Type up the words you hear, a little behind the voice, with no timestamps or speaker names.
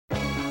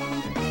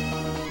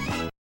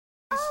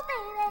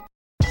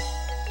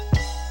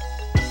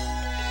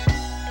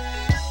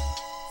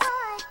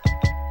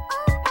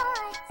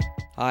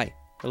Hi,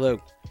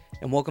 hello,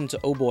 and welcome to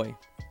Oh Boy,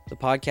 the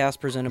podcast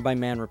presented by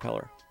Man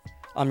Repeller.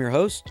 I'm your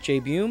host, Jay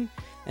Bume,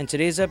 and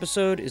today's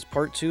episode is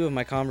part 2 of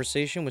my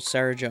conversation with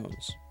Sarah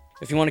Jones.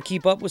 If you want to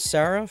keep up with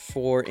Sarah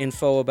for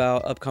info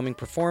about upcoming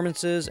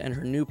performances and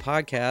her new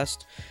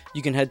podcast,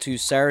 you can head to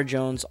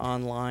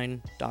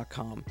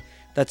sarahjonesonline.com.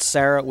 That's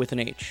Sarah with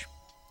an H.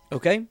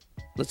 Okay,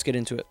 let's get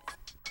into it.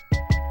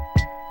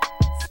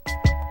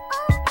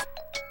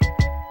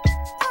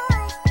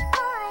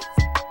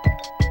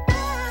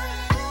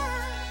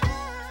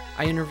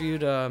 I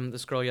interviewed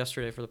this girl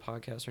yesterday for the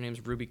podcast. Her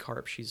name's Ruby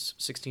Karp. She's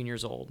 16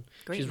 years old.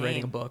 Great She's name.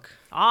 writing a book.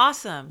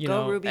 Awesome.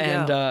 Go Ruby,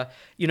 and, go.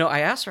 I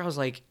asked her, I was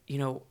like,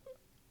 in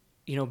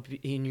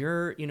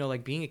your,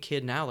 like being a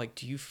kid now, like,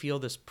 do you feel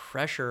this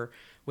pressure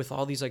with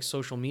all these like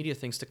social media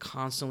things to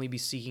constantly be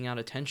seeking out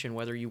attention,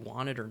 whether you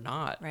want it or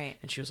not? Right.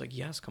 And she was like,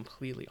 yes,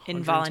 completely. 110%.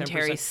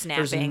 Involuntary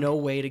snapping. There's no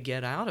way to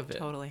get out of it.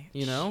 Totally.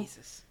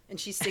 Jesus. And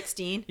she's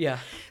 16. Yeah.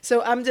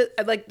 So I'm just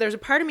like, there's a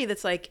part of me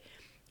that's like,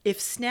 if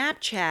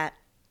Snapchat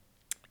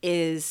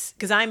is,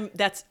 because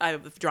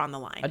I've drawn the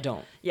line. I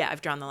don't. Yeah,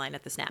 I've drawn the line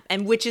at the Snap,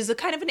 and which is a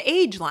kind of an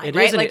age line, It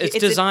right? is. It's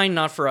designed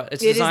not for us.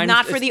 It's it designed, is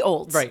not for the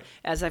olds, right?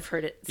 As I've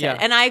heard it said. Yeah.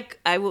 And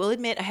I will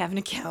admit, I have an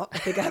account. I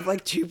think I have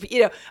like two.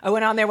 I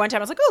went on there one time.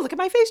 I was like, oh, look at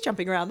my face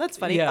jumping around. That's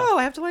funny. Yeah. Oh,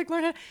 I have to like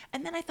learn how.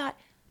 And then I thought,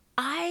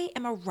 I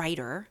am a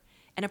writer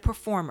and a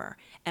performer,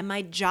 and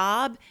my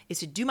job is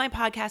to do my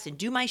podcast and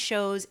do my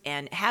shows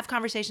and have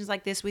conversations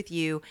like this with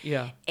you.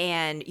 Yeah.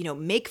 And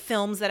make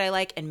films that I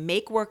like and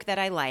make work that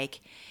I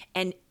like,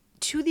 and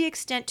to the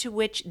extent to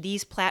which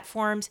these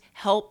platforms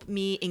help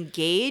me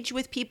engage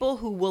with people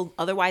who will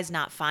otherwise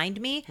not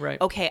find me, right.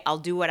 Okay, I'll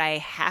do what I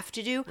have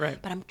to do,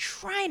 right. But I'm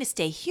trying to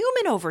stay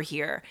human over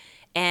here.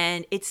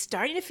 And it's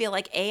starting to feel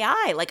like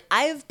AI. Like,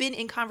 I've been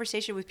in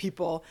conversation with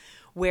people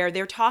where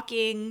they're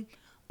talking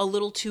a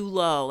little too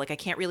low, like I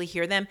can't really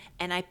hear them,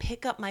 and I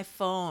pick up my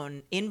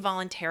phone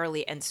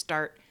involuntarily and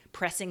start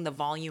pressing the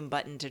volume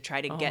button to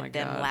try to get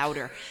them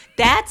louder.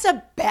 That's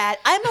I'm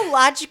a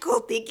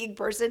logical thinking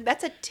person.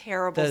 That's a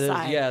terrible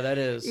sign. That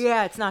is.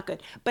 Yeah, it's not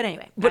good. But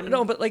anyway.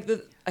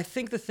 I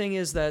think the thing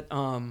is that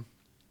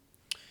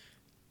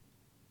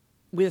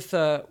with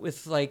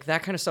like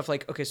that kind of stuff,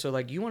 like, okay, so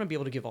like you want to be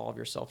able to give all of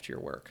yourself to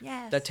your work.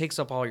 Yes. That takes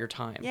up all your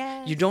time.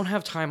 Yes. You don't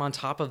have time on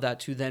top of that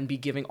to then be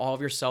giving all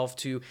of yourself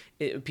to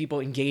people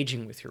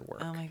engaging with your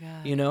work. Oh my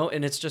God.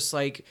 And it's just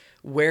like,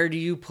 where do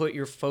you put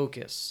your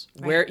focus?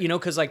 Right. Where,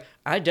 because like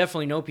I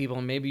definitely know people,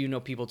 and maybe you know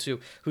people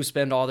too, who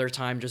spend all their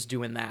time just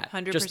doing that.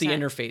 100%. Just the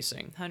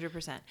interfacing.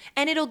 100%.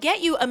 And it'll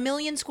get you 1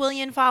 million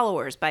squillion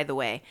followers, by the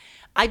way.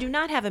 I do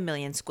not have 1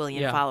 million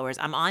squillion followers.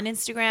 I'm on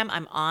Instagram.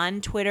 I'm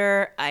on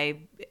Twitter. I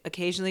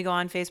occasionally go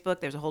on Facebook.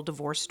 There's a whole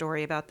divorce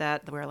story about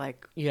that where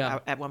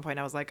at one point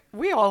I was like,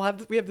 we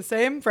have the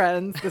same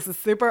friends. This is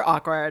super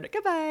awkward.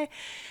 Goodbye.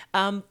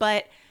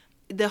 But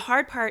the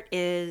hard part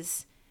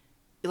is,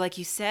 like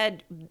you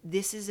said,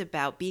 this is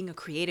about being a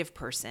creative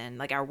person.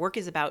 Like, our work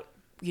is about,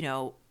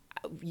 the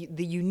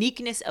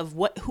uniqueness of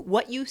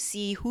what you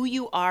see, who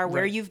you are,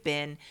 where right. you've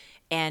been,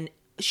 and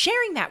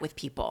sharing that with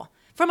people.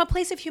 From a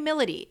place of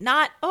humility,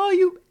 not, oh,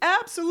 you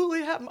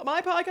absolutely have,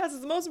 my podcast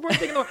is the most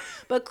important thing in the world.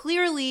 But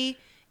clearly,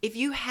 if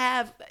you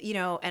have,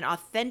 an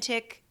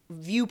authentic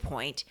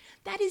viewpoint,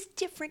 that is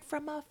different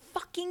from a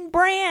fucking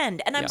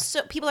brand. And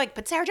people are like,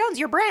 but Sarah Jones,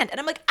 your brand. And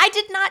I'm like, I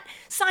did not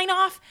sign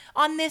off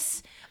on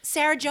this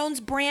Sarah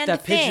Jones brand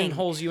that thing.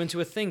 pigeonholes you into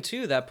a thing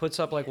too, that puts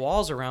up like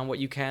walls around what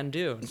you can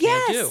do and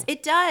yes, can't do.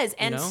 It does.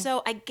 And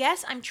so I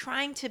guess I'm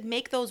trying to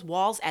make those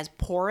walls as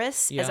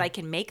porous as I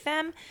can make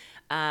them.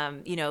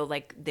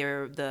 Like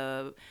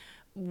the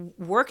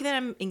work that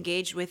I'm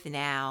engaged with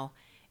now,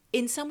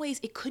 in some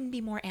ways it couldn't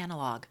be more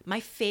analog. My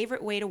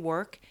favorite way to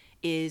work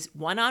is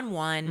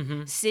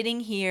one-on-one, sitting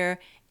here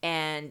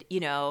and,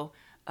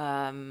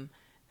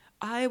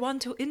 I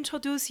want to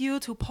introduce you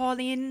to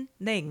Pauline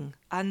Ning,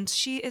 and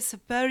she is a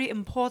very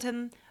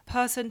important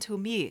person to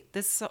me.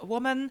 This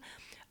woman,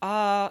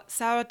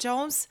 Sarah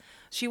Jones,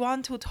 she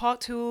wants to talk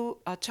to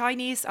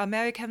Chinese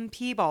American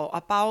people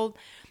about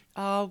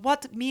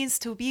what it means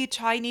to be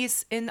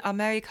Chinese in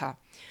America.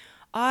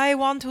 I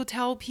want to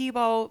tell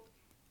people,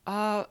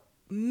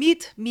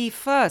 meet me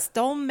first.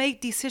 Don't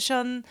make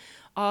decision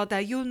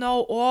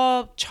that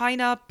all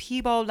China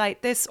people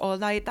like this or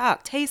like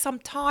that. Take some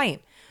time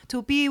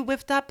to be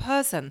with that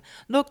person.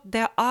 Look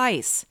their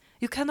eyes.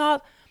 You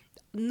cannot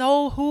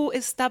know who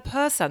is that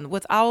person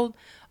without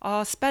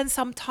spend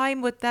some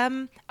time with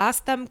them,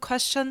 ask them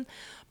question.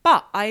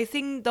 But I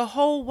think the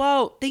whole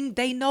world think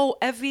they know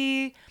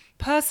every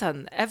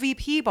person, every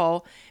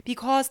people,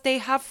 because they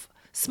have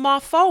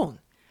smartphone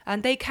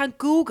and they can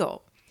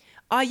Google.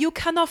 You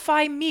cannot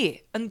find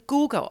me on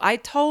Google. I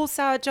told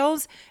Sarah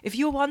Jones, if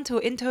you want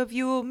to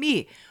interview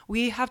me,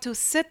 we have to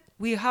sit,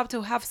 we have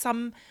to have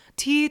some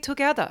tea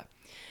together.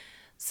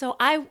 So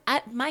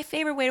my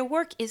favorite way to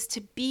work is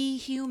to be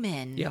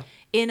human. Yeah.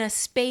 in a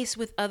space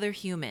with other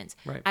humans.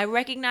 Right. I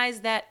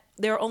recognize that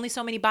there are only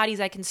so many bodies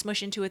I can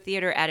smush into a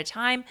theater at a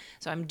time.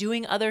 So I'm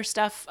doing other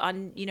stuff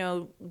on,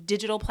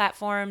 digital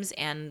platforms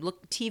and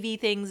TV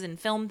things and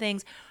film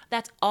things.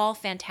 That's all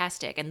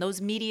fantastic. And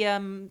those media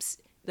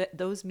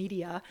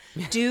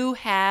do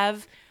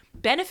have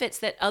benefits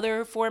that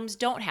other forms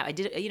don't have. I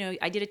did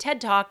a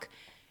TED Talk,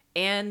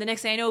 and the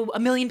next thing I know,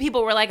 1 million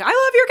people were like, "I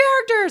love your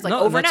characters!" Like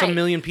overnight. That's 1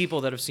 million people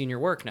that have seen your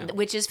work now,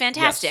 which is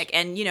fantastic.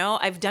 Yes. And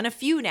I've done a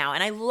few now,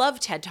 and I love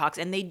TED Talks,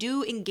 and they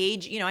do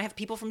engage. I have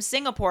people from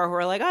Singapore who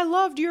are like, "I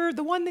loved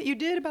the one that you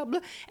did about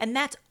blah," and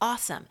that's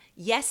awesome.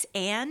 Yes,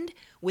 and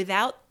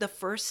without the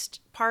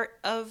first part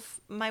of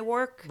my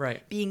work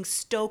being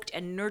stoked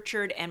and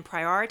nurtured and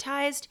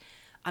prioritized,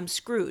 I'm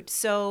screwed.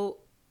 So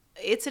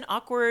it's an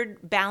awkward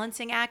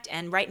balancing act.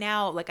 And right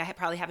now, like, I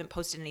probably haven't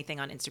posted anything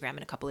on Instagram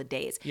in a couple of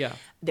days. Yeah.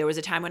 There was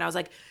a time when I was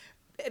like,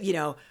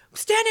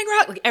 standing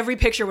rock. Like, every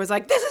picture was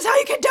like, this is how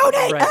you can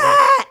donate.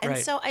 Right. And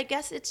so I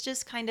guess it's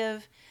just kind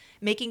of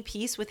making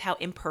peace with how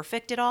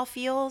imperfect it all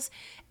feels.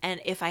 And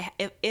if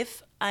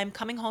I'm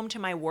coming home to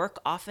my work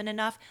often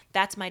enough,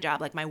 that's my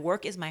job. Like, my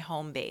work is my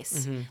home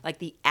base, like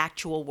the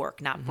actual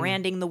work, not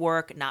branding the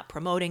work, not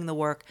promoting the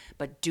work,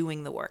 but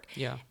doing the work.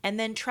 Yeah. And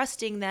then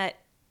trusting that,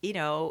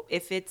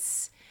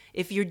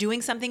 if you're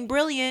doing something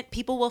brilliant,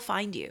 people will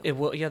find you. It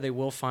will. Yeah, they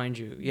will find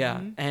you. Yeah.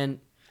 And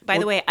by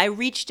the way, I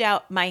reached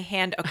out my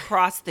hand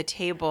across the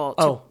table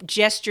to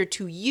gesture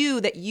to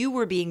you that you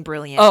were being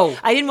brilliant. Oh,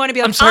 I didn't want to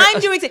be like, sorry. I'm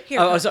doing it here.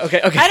 Oh,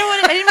 okay. I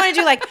didn't want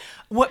to do like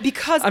what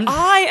because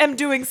I am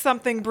doing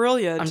something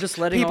brilliant. I'm just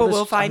letting people all this,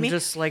 will find me. I'm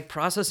just like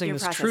processing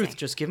this truth.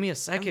 Just give me a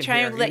second. I'm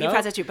trying here, to let you know?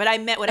 process too. But what I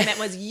meant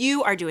was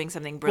you are doing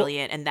something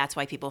brilliant, and that's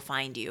why people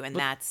find you, and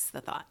that's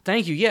the thought.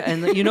 Thank you. Yeah,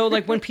 and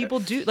like when people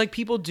do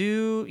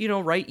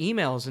write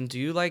emails and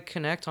do like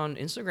connect on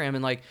Instagram,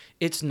 and like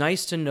it's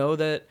nice to know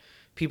that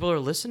people are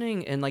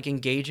listening and like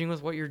engaging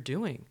with what you're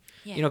doing.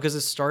 Yeah. Because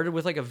it started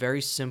with like a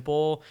very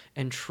simple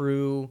and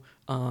true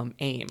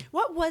aim.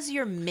 What was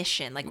your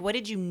mission? Like, what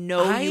did you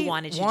know you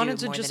wanted to do? I wanted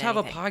to more just than have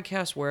anything? a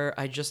podcast where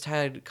I just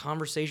had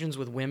conversations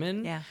with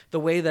women. Yeah.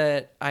 The way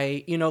that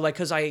I,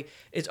 because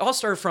it all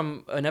started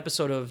from an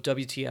episode of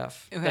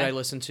WTF that I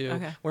listened to,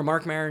 where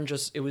Mark Maron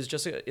it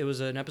was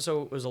an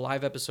episode, it was a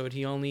live episode.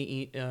 He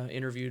only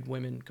interviewed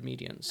women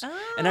comedians,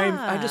 and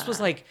I just was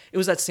like, it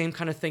was that same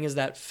kind of thing as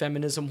that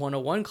Feminism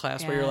 101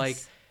 class where you're like.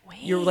 Why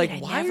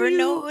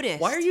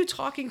are you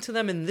talking to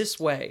them in this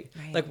way?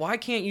 Right. Like, why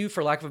can't you,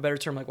 for lack of a better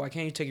term, like, why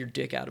can't you take your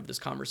dick out of this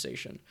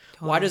conversation?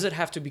 Totally. Why does it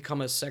have to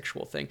become a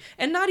sexual thing?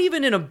 And not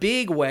even in a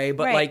big way,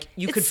 but like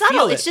it's could subtle.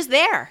 feel it. It's just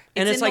there.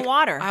 It's in like, the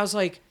water. I was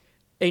like,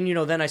 and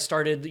then I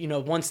started,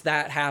 once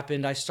that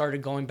happened, I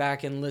started going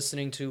back and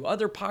listening to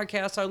other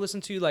podcasts I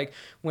listened to, like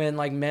when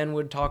like men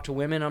would talk to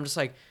women. I'm just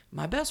like,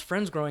 my best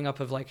friends growing up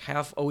have like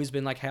always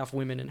been like half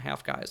women and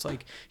half guys.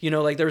 Like,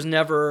 like there's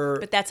never.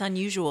 But that's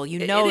unusual.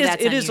 It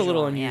is a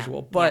little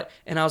unusual. But,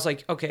 and I was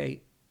like, okay,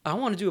 I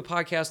want to do a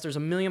podcast. There's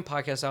 1 million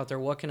podcasts out there.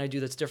 What can I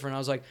do that's different? I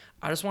was like,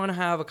 I just want to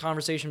have a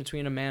conversation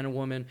between a man and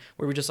woman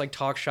where we just like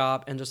talk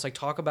shop and just like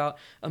talk about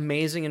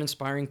amazing and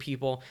inspiring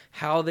people,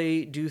 how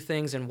they do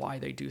things and why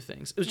they do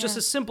things. It was just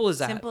as simple as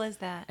that. Simple as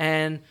that.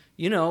 And,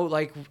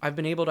 like I've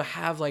been able to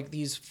have like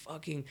these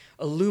fucking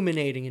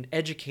illuminating and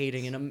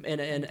educating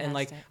and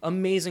like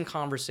amazing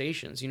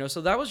conversations,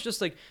 So that was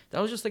just like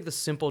the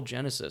simple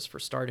genesis for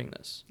starting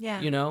this.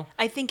 Yeah.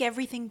 I think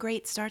everything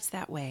great starts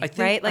that way.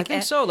 Right? Like, I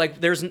think so.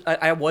 Like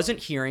I wasn't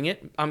hearing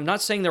it. I'm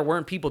not saying there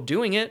weren't people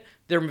doing it.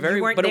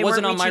 But it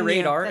wasn't on my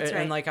radar.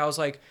 And like, I was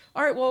like,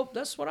 all right, well,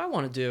 that's what I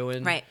want to do.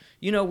 And,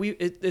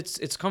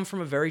 it's come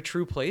from a very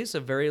true place, a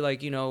very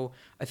like,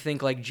 I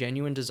think like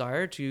genuine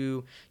desire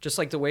to just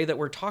like the way that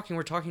we're talking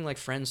like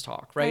friends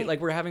talk, right?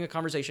 Like we're having a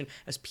conversation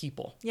as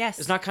people. Yes.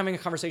 It's not having a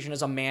conversation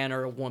as a man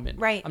or a woman.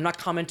 Right. I'm not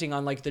commenting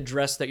on like the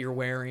dress that you're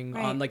wearing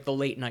on like the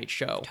late night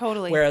show.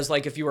 Totally. Whereas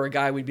like if you were a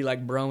guy, we'd be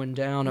like broing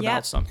down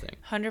about something.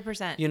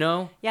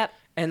 100%. Yep.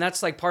 And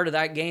that's like part of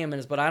that game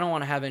but I don't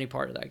want to have any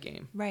part of that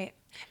game. Right.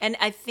 And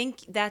I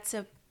think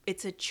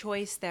it's a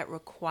choice that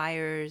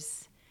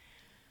requires,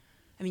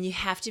 you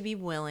have to be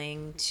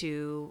willing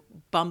to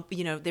bump,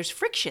 there's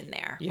friction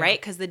there, right?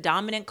 Because the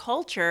dominant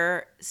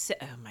culture,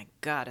 oh my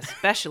God,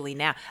 especially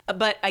now.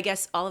 But I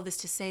guess all of this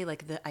to say,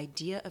 like, the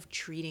idea of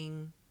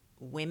treating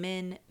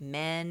women,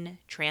 men,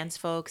 trans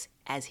folks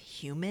as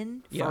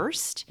human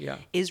first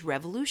is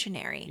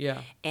revolutionary.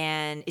 Yeah.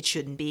 And it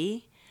shouldn't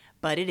be.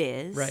 But it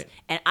is. Right.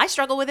 And I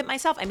struggle with it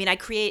myself. I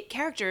create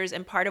characters,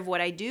 and part of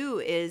what I do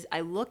is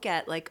I look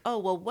at like, oh,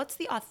 well, what's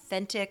the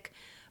authentic,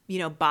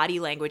 body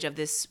language of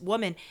this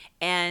woman?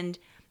 And,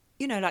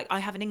 like I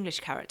have an English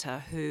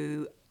character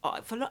who,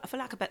 for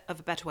lack of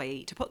a better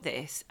way to put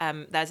this,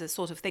 there's a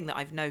sort of thing that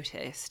I've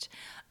noticed.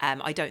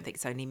 I don't think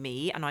it's only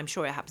me, and I'm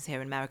sure it happens here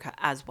in America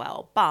as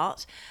well.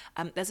 But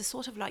there's a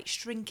sort of like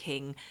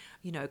shrinking,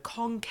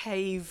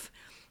 concave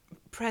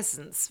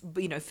presence,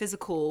 you know,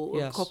 physical,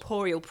 Yes.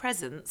 corporeal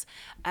presence,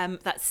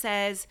 that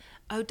says,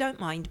 oh, don't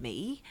mind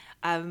me.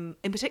 In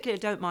particular,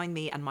 don't mind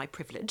me and my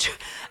privilege.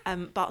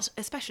 But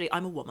especially,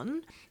 I'm a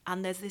woman,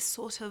 and there's this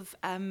sort of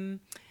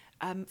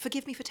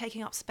forgive me for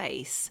taking up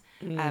space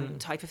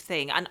type of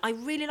thing. And I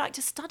really like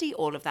to study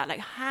all of that, like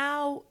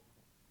how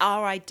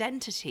our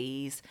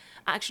identities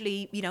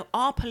actually, you know,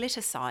 are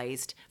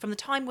politicized from the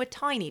time we're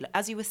tiny.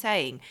 As you were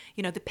saying,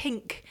 you know, the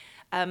pink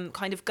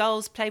kind of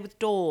girls play with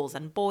dolls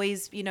and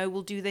boys, you know,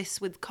 will do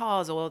this with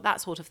cars or that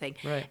sort of thing.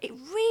 Right. It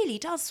really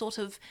does sort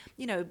of,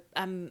 you know,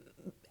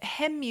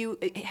 hem you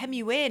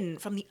in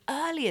from the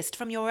earliest,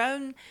 from your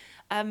own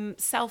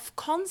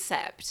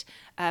self-concept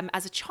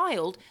as a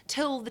child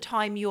till the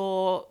time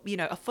you're, you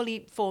know, a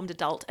fully formed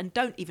adult and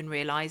don't even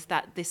realize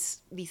that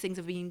these things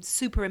have been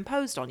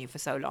superimposed on you for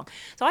so long.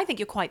 So I think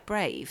you're quite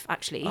brave,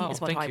 actually, Oh,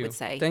 is what thank I you. would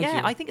say. Thank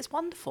yeah, you. I think it's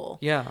wonderful.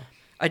 Yeah.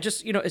 I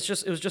just, you know, it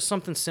was just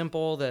something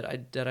simple that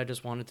I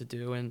just wanted to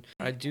do. And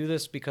I do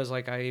this because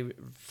like I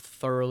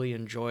thoroughly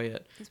enjoy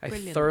it. I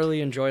brilliant. thoroughly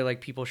enjoy like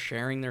people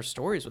sharing their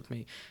stories with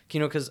me, you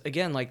know, because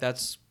again, like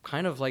that's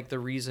kind of like the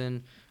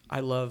reason I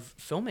love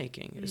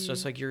filmmaking. It's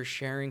just like you're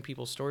sharing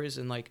people's stories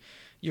and like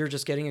you're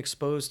just getting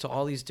exposed to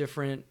all these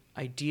different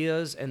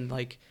ideas, and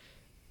like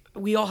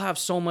we all have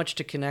so much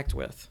to connect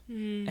with.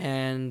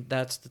 And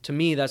to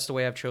me, that's the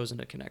way I've chosen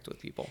to connect with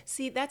people.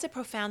 See, that's a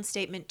profound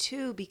statement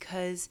too,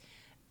 because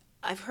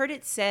I've heard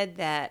it said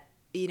that,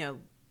 you know,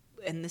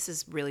 and this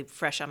is really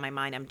fresh on my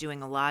mind. I'm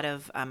doing a lot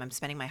of, I'm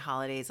spending my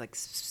holidays like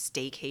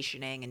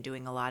staycationing and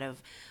doing a lot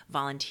of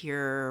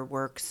volunteer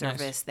work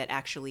service that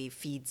actually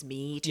feeds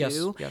me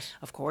too. Yes.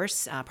 Of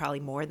course,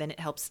 probably more than it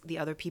helps the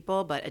other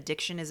people, but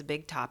addiction is a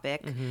big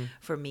topic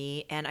for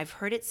me. And I've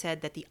heard it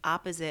said that the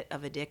opposite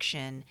of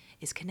addiction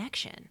is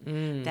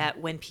connection. That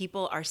when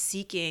people are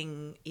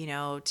seeking, you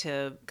know,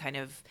 to kind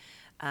of,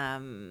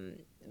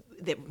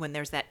 that when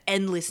there's that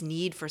endless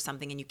need for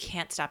something and you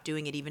can't stop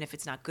doing it even if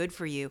it's not good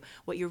for you,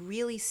 what you're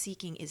really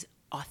seeking is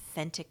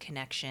authentic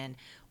connection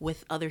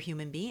with other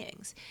human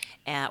beings,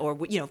 or,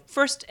 you know,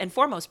 first and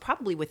foremost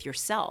probably with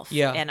yourself.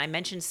 Yeah. And I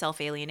mentioned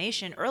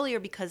self-alienation earlier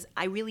because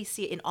I really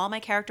see it in all my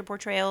character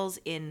portrayals,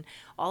 in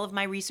all of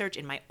my research,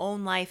 in my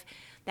own life.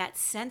 That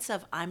sense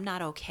of I'm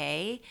not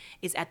okay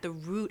is at the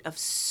root of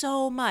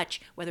so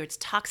much, whether it's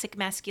toxic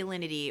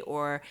masculinity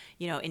or,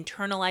 you know,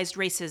 internalized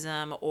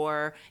racism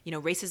or, you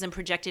know, racism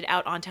projected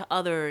out onto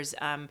others,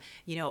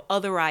 you know,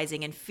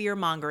 otherizing and fear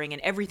mongering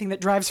and everything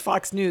that drives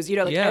Fox News, you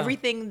know, like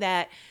everything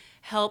that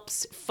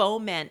helps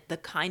foment the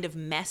kind of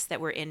mess that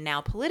we're in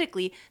now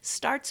politically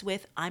starts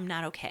with I'm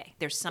not okay.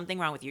 There's something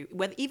wrong with you.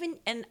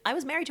 And I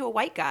was married to a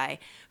white guy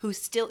who's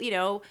still, you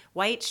know,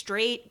 white,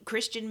 straight,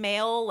 Christian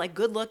male, like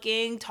good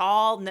looking,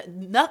 tall,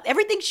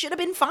 everything should have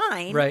been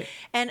fine. Right.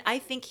 And I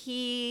think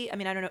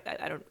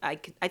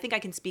I think I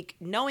can speak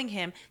knowing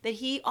him that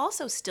he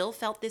also still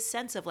felt this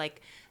sense of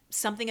like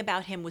something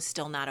about him was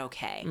still not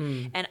okay.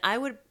 And I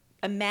would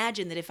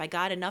imagine that if I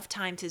got enough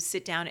time to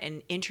sit down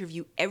and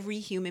interview every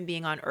human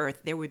being on earth,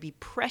 there would be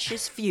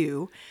precious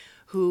few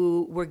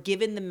who were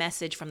given the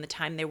message from the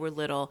time they were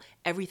little,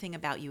 everything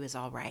about you is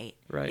all right.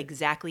 Right.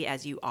 Exactly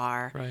as you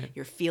are. Right.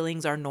 Your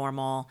feelings are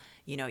normal.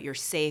 You know, you're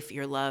safe,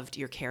 you're loved,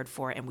 you're cared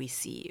for, and we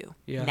see you.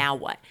 Yeah. Now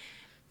what?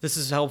 This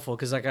is helpful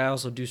because like I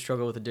also do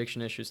struggle with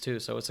addiction issues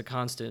too, so it's a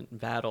constant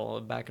battle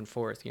back and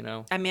forth, you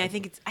know. I mean, I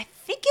think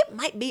it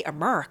might be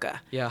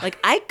America. Yeah. Like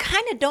I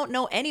kind of don't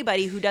know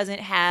anybody who doesn't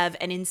have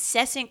an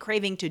incessant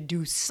craving to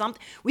do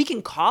something. We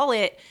can call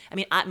it. I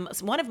mean,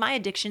 one of my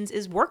addictions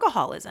is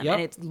workaholism, Yep.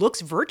 and it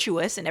looks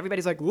virtuous, and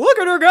everybody's like, "Look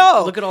at her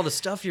go! Look at all the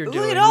stuff you're doing.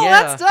 Look at all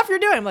that stuff you're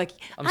doing." I'm like,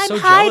 I'm I'm so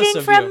jealous hiding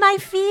of from you. my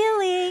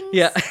feelings.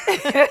 Yeah.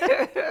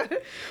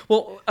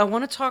 Well, I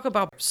want to talk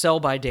about Sell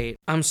by Date.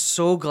 I'm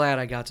so glad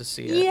I got to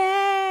see it.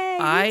 Yay!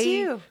 Me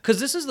too. Because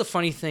this is the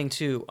funny thing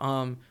too.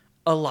 A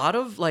lot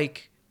of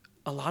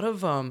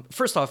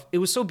first off, it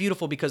was so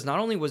beautiful because not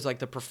only was like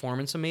the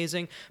performance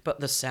amazing, but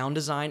the sound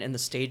design and the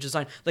stage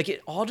design, like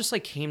it all just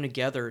like came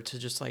together to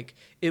just like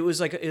it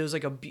was like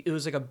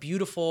a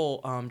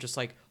beautiful just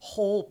like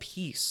whole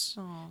piece.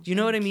 Do you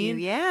know what I mean?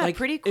 Yeah, like,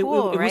 pretty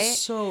cool, it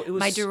right? was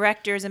My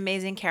director's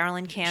amazing,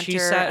 Carolyn she Cantor,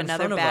 sat in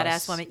another front of badass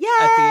us woman.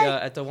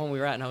 at the one we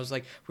were at, and I was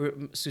like,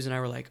 Susan and I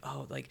were like,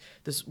 oh, like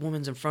this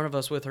woman's in front of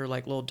us with her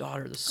like little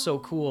daughter. This is so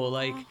cool.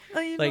 Like,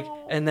 I like,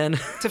 know. and then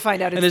To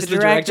find out and it's it's the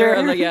director.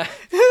 I'm like, yeah.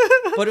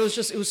 But it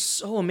was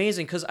so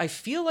amazing because I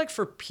feel like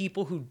for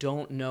people who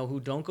don't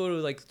go to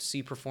like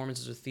see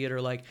performances or theater,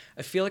 like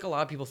I feel like a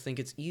lot of people think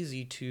it's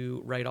easy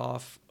to write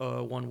off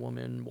a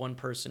one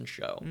person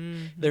show.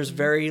 Mm-hmm. There's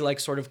very like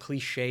sort of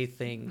cliche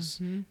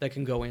things that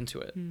can go into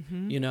it.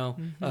 You know,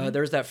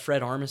 there's that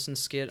Fred Armisen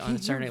skit on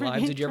Saturday Night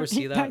Live. Did you ever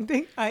see that? I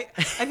think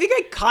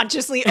I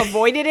consciously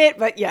avoided it,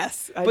 but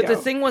yes. But the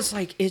thing was,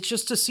 like, it's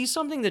just to see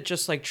something that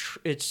just like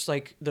it's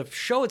like the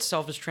show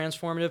itself is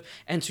transformative,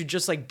 and to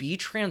just like be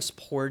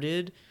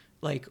transported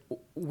like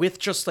with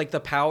just like the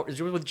power,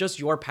 with just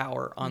your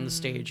power on the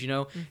stage, you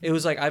know. It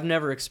was like I've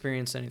never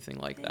experienced anything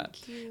like that.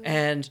 you.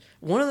 And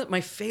one of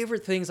my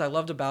favorite things I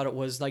loved about it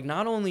was like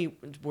not only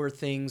were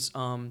things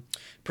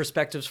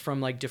perspectives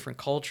from like different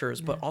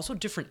cultures, but also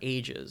different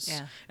ages.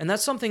 Yeah. And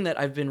that's something that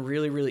I've been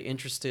really, really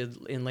interested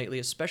in lately,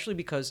 especially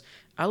because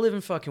I live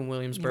in fucking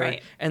Williamsburg,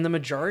 Right. and the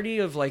majority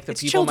of like the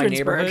It's people in my Childrensburg.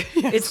 neighborhood,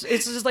 Yes.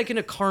 it's just like in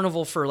a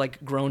carnival for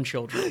like grown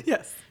children.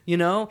 Yes. You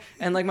know,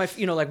 and like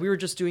like we were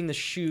just doing the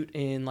shoot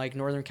in like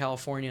Northern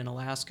California and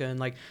Alaska, and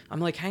like I'm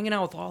like hanging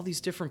out with all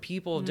these different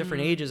people of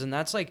different ages, and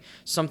that's like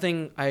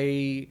something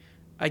I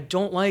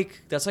don't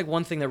like. That's like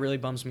one thing that really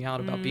bums me out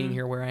about being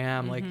here where I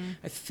am. Like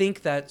I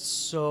think that's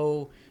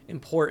so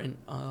important.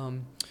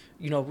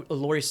 You know,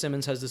 Laurie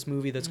Simmons has this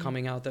movie that's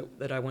coming out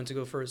that I went to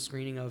go for a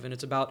screening of, and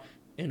it's about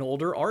an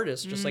older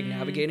artist just like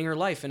navigating her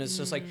life, and it's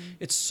just like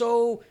it's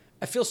so.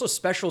 I feel so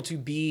special to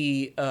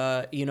be,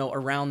 you know,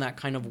 around that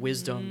kind of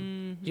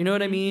wisdom. You know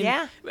what I mean?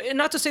 Yeah. And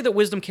not to say that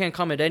wisdom can't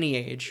come at any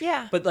age.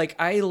 Yeah. But like,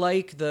 I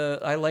like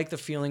the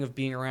feeling of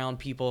being around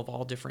people of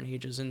all different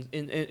ages, and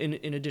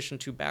in addition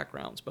to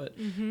backgrounds. But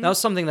that was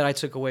something that I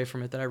took away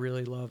from it that I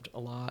really loved a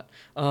lot.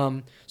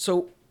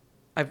 So.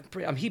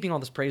 I'm heaping all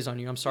this praise on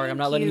you. I'm sorry. I'm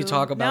not letting you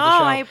talk about the show.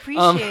 No, I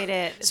appreciate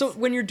it. So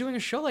when you're doing a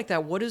show like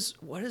that, what is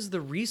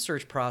the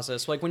research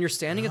process? Like when you're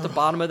standing at the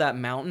bottom of that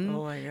mountain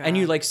Oh my God. and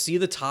you like see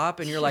the top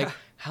and you're like,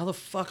 how the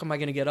fuck am I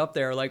going to get up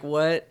there? Like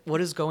what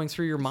is going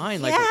through your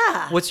mind? Like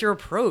Yeah. what's your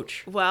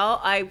approach?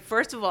 Well,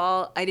 first of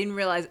all, I didn't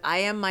realize I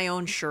am my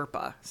own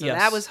Sherpa. So Yes.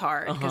 that was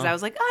hard because I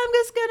was like, I'm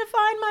just going to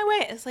find my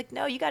way. It's like,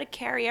 no, you got to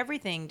carry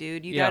everything,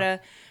 dude. You Yeah.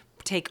 got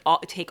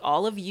to take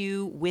all of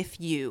you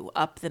with you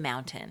up the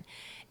mountain.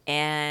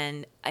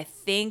 And I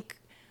think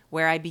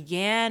where I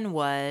began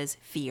was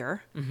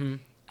fear.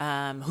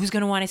 Who's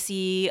going to want to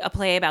see a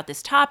play about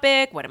this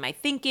topic? What am I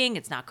thinking?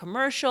 It's not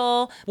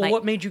commercial. Well,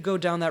 what made you go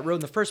down that road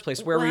in the first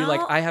place? Where were you like,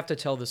 Well, I have to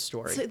tell this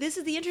story? So this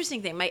is the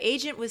interesting thing. My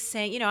agent was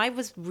saying, you know, I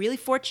was really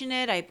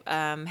fortunate. I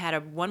had a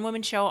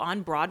one-woman show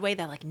on Broadway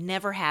that like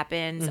never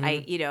happens.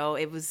 You know,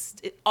 it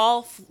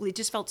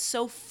just felt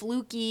so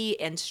fluky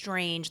and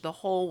strange the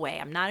whole way.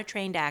 I'm not a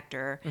trained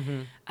actor.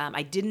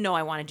 I didn't know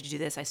I wanted to do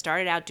this. I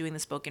started out doing the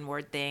spoken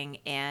word thing,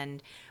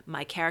 and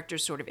my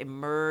characters sort of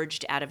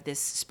emerged out of this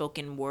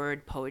spoken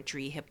word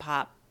poetry hip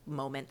hop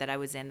moment that I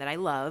was in that I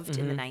loved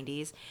in the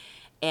 90s.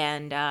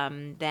 And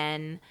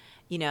then,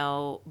 you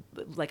know,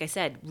 like I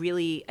said,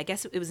 really, I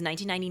guess it was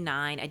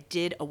 1999. I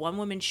did a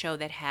one-woman show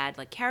that had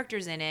like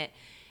characters in it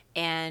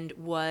and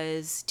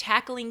was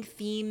tackling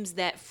themes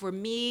that for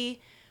me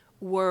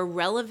were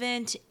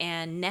relevant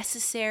and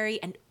necessary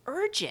and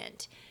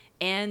urgent.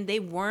 And they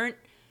weren't,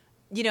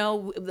 you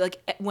know, like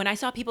when I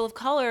saw people of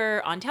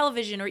color on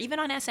television or even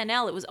on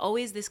SNL, it was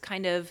always this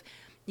kind of,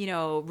 you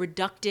know,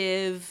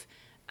 reductive,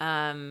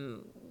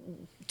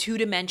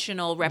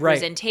 two-dimensional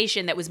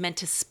representation that was meant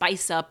to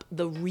spice up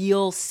the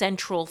real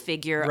central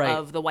figure Right.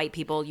 of the white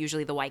people,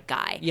 usually the white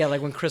guy. Yeah,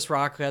 like when Chris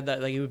Rock had that,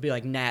 like it would be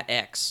like Nat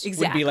X.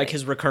 Exactly. Would be like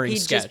his recurring He'd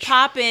sketch. just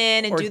pop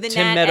in and or do the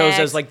Tim Nat Meadows X.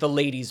 as like the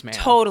ladies' man.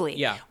 Totally.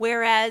 Yeah.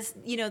 Whereas,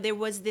 you know, there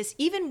was this,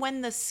 even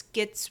when the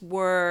skits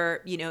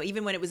were, you know,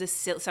 even when it was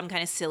some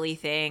kind of silly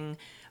thing,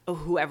 or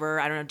whoever,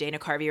 I don't know, Dana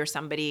Carvey or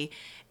somebody,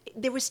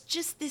 there was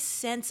just this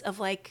sense of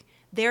like,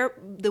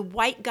 the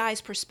white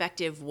guy's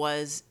perspective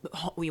was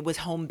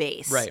home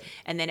base, Right.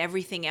 and then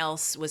everything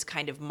else was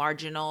kind of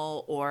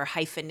marginal or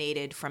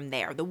hyphenated from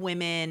there. The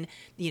women,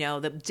 you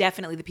know,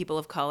 definitely the people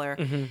of color,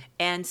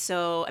 and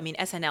so I mean,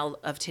 SNL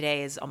of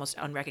today is almost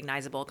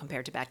unrecognizable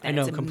compared to back then.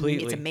 I know,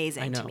 completely. It's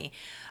amazing I know. to me.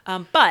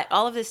 But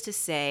all of this to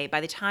say, by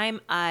the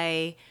time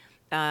I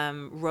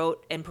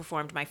wrote and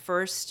performed my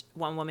first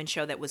one-woman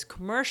show that was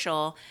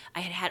commercial, I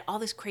had all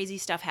this crazy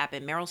stuff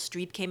happen. Meryl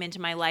Streep came into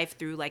my life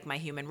through like my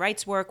human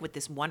rights work with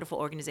this wonderful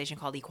organization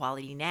called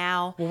Equality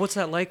Now. Well, what's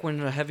that like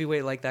when a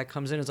heavyweight like that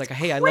comes in? It's like,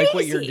 hey, I like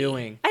what you're Crazy.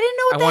 doing. I didn't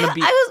know what I the wanna hell.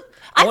 be.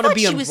 I want to thought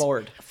be she on was,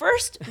 board.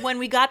 First, when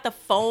we got a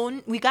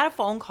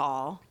phone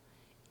call,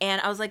 and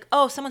I was like,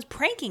 oh, someone's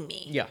pranking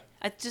me. Yeah.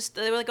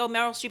 They were like, oh,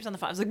 Meryl Streep's on the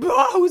phone. I was like,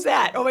 oh, who's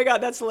that? Oh my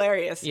God, that's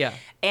hilarious. Yeah.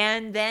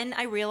 And then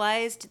I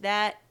realized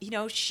that, you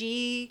know,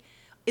 she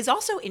is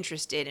also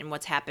interested in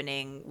what's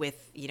happening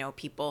with, you know,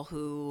 people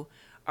who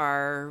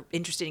are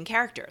interested in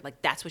character.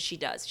 Like that's what she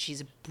does. She's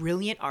a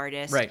brilliant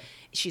artist. Right.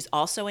 She's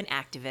also an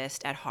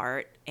activist at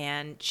heart,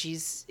 and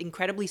she's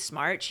incredibly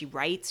smart. She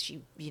writes,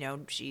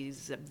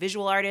 she's a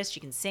visual artist. She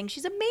can sing.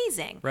 She's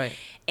amazing. Right.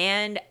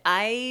 And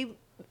I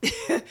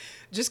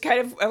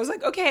I was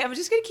like, okay, I'm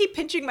just going to keep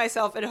pinching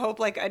myself and hope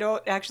like I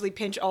don't actually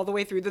pinch all the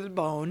way through to the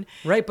bone.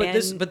 Right, but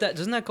And- that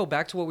doesn't that go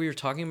back to what we were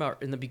talking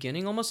about in the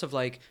beginning almost of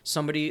like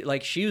somebody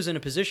like she was in a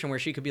position where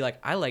she could be like,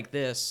 I like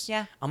this.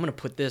 Yeah. I'm gonna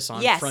put this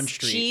on Yes, Front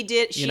Street. she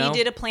did. She you know?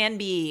 did a Plan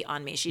B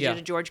on me. She Yeah. did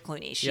a George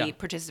Clooney. She Yeah.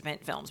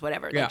 participant films,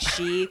 whatever. Yeah. Like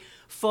she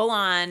full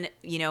on,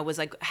 was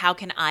like, how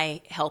can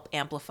I help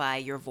amplify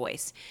your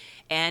voice?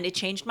 And it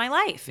changed my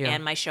life. Yeah.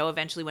 And my show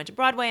eventually went to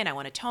Broadway, and I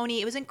won a Tony.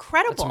 It was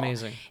incredible. That's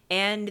amazing.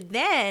 And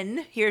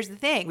then here's the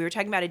thing: we were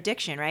talking about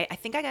addiction, right? I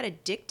think I got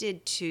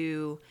addicted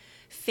to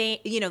fame,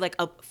 like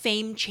a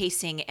fame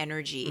chasing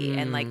energy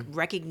and like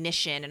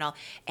recognition and all.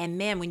 And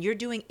man, when you're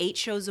doing 8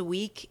 shows a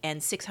week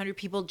and 600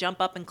 people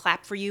jump up and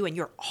clap for you and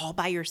you're all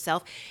by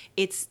yourself,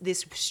 it's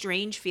this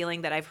strange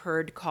feeling that I've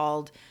heard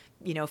called,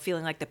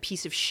 feeling like the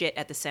piece of shit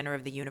at the center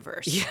of the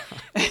universe.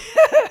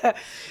 Yeah.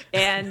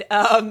 And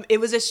it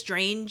was a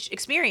strange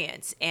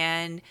experience,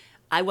 and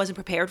I wasn't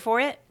prepared for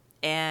it.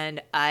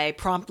 And I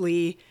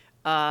promptly,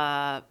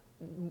 I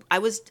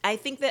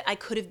think that I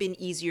could have been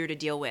easier to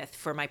deal with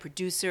for my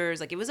producers.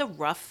 Like, it was a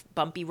rough,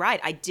 bumpy ride.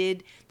 I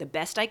did the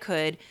best I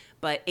could,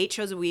 but 8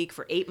 shows a week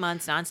for 8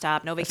 months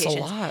nonstop, no vacations.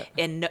 That's a lot.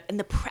 And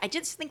I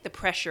just think the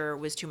pressure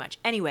was too much.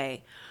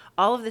 Anyway,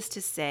 all of this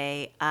to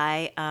say,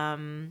 I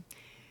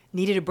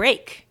needed a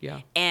break.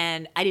 Yeah.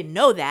 And I didn't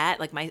know that.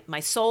 Like, my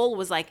soul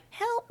was like,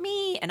 help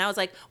me. And I was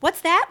like,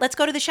 what's that? Let's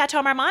go to the Chateau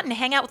Marmont and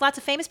hang out with lots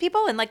of famous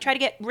people and like try to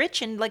get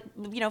rich and like,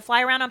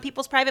 fly around on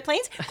people's private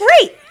planes.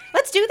 Great.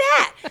 Let's do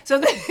that. So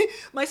then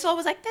my soul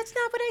was like, that's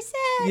not what I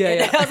said. Yeah, and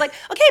yeah. I was like,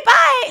 okay,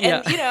 bye.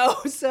 And, Yeah.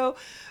 So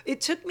it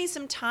took me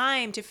some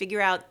time to figure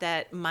out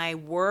that my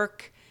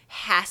work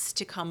has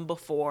to come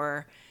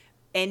before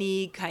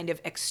any kind of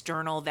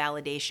external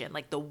validation.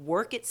 Like, the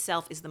work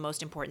itself is the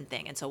most important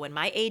thing. And so when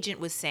my agent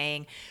was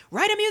saying,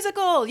 write a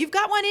musical, you've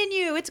got one in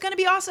you, it's going to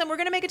be awesome, we're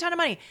going to make a ton of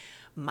money,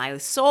 my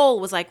soul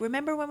was like,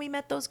 remember when we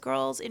met those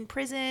girls in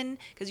prison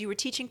because you were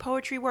teaching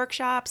poetry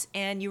workshops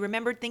and you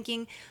remembered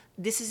thinking,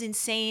 this is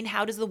insane.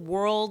 How does the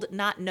world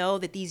not know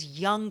that these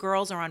young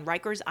girls are on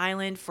Rikers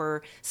Island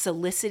for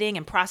soliciting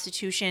and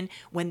prostitution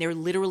when they're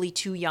literally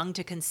too young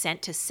to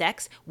consent to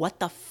sex? What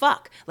the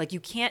fuck? Like,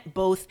 you can't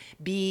both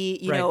be,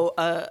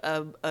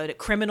 a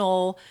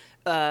criminal.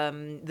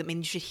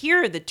 You should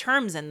hear the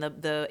terms and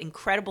the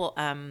incredible,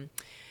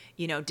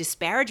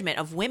 disparagement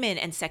of women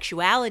and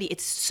sexuality.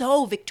 It's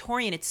so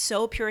Victorian. It's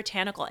so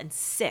puritanical and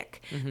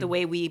sick, the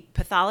way we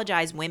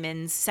pathologize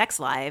women's sex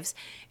lives,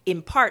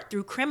 in part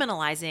through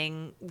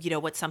criminalizing,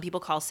 what some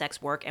people call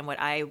sex work and what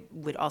I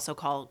would also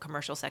call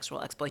commercial sexual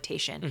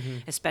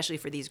exploitation, especially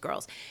for these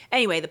girls.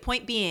 Anyway, the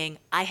point being,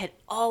 I had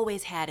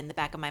always had in the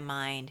back of my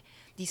mind,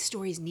 these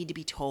stories need to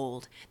be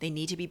told. They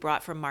need to be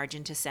brought from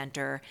margin to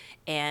center.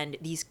 And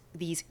these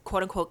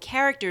quote unquote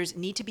characters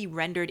need to be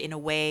rendered in a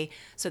way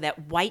so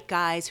that white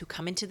guys who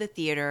come into the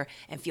theater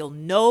and feel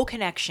no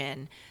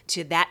connection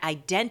to that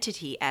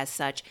identity as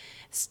such,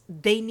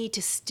 they need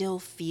to still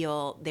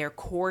feel their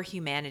core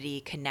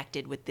humanity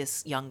connected with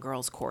this young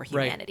girl's core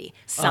humanity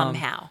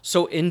somehow.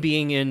 So in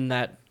being in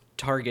that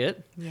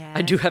target, Yeah.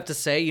 I do have to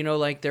say,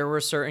 there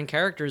were certain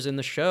characters in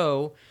the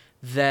show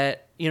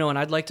that, and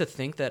I'd like to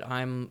think that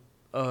I'm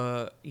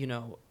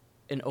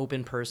an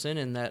open person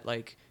and that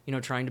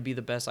trying to be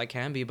the best I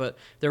can be. But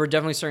there were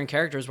definitely certain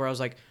characters where I was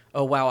like,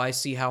 oh, wow, I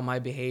see how my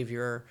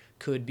behavior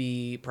could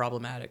be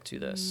problematic to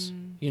this,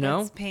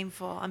 That's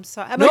painful. I'm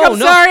sorry. No, I'm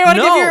sorry. I want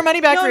to give you your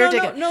money back no, for your no,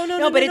 ticket.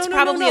 No, but it's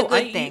probably a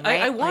good thing,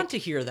 right? I want to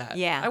hear that.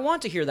 Yeah. I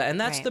want to hear that.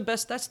 And that's Right. the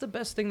best. That's the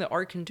best thing that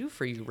art can do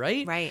for you,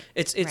 right? Right.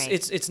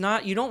 It's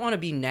not, you don't want to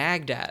be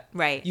nagged at.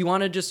 Right. You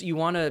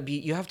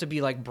have to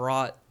be like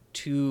brought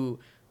to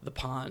the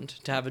pond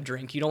to have a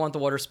drink. You don't want the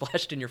water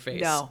splashed in your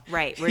face. No,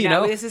 right.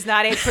 This is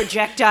not a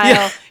projectile.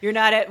 Yeah. You're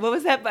not at, what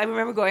was that? I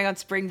remember going on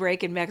spring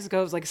break in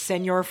Mexico. It was like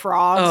Senor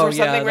Frogs Oh, or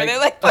something yeah, where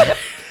like- they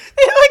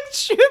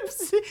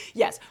chips.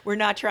 Yes, we're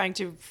not trying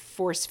to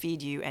force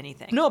feed you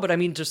anything. No, but I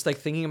mean, just like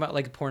thinking about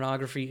like the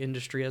pornography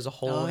industry as a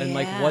whole Oh, and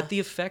like yeah. what the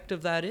effect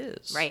of that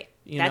is. Right.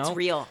 You That's know?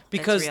 real. That's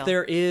Because real.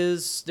 there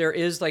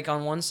is like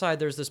on one side,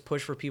 there's this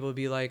push for people to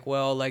be like,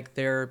 well, like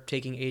they're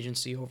taking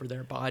agency over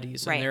their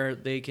bodies Right.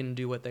 and they can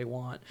do what they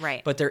want.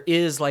 Right. But there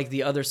is like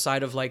the other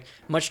side of like,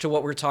 much to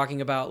what we're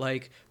talking about,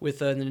 like with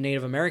the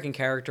Native American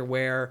character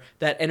where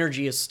that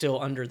energy is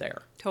still under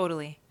there,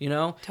 Totally.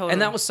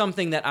 And that was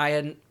something that I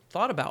hadn't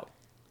thought about,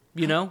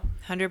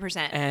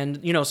 100%. And,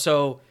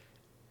 so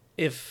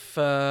if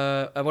what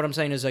I'm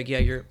saying is like, yeah,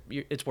 you're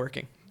it's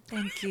working.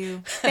 Thank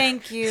you.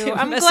 Thank you.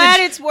 I'm Message- glad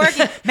it's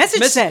working.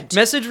 Message sent.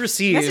 Message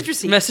received. Message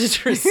received.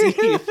 Message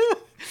received.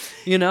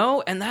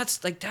 And that's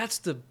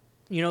the,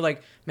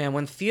 man,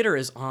 when theater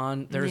is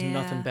on, there's Yeah.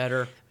 nothing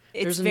better.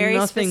 It's There's very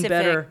nothing specific.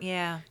 better.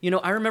 Yeah.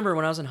 I remember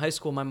when I was in high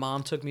school, my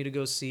mom took me to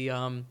go see,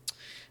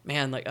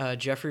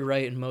 Jeffrey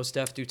Wright and Mos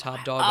Def do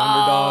Top Dog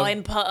Oh,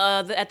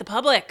 Underdog. at the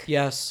Public.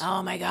 Yes.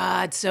 Oh my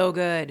God, so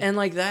good. And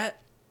like that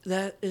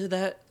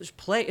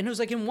play, and it was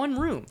like in one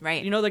room,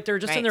 Right. Like they were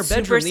just in Right. their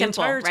bedroom Super the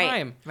simple. entire Right.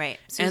 time, Right.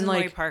 And Susan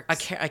Laurie like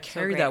Parks. I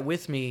carry great. that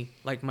with me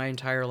like my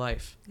entire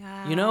life.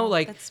 Wow,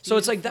 that's So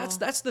it's like beautiful.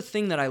 that's the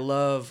thing that I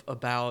love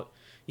about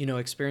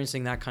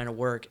experiencing that kind of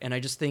work, and I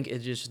just think it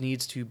just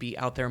needs to be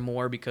out there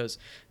more because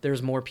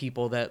there's more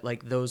people that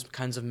like those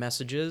kinds of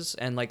messages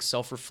and like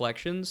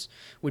self-reflections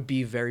would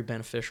be very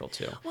beneficial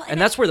to. Well,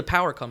 and that's where the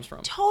power comes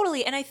from.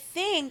 Totally. And I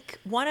think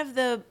one of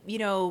the,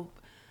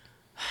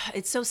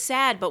 it's so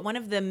sad, but one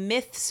of the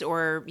myths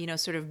or,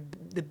 sort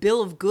of the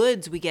bill of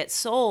goods we get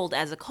sold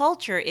as a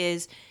culture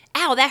is,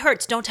 ow, that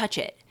hurts, don't touch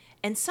it.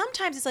 And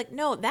sometimes it's like,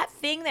 no, that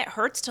thing that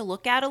hurts to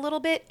look at a little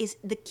bit is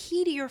the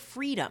key to your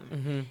freedom.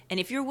 Mm-hmm. And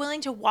if you're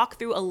willing to walk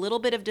through a little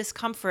bit of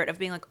discomfort of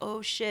being like,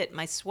 oh shit,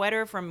 my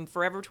sweater from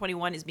Forever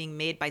 21 is being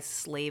made by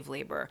slave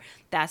labor.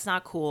 That's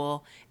not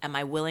cool. Am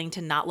I willing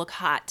to not look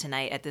hot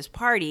tonight at this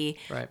party?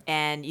 Right.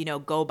 And,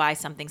 go buy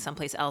something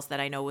someplace else that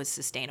I know is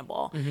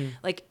sustainable. Mm-hmm.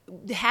 Like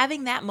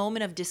having that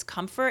moment of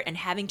discomfort and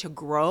having to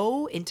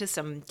grow into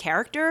some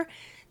character,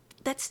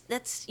 that's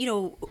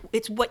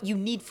it's what you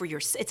need for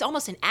it's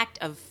almost an act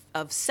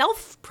of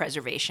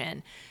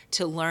self-preservation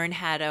to learn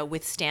how to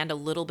withstand a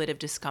little bit of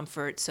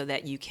discomfort so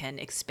that you can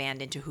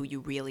expand into who you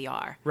really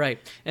are. Right.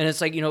 And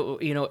it's like,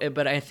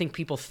 but I think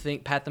people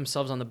pat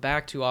themselves on the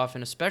back too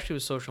often, especially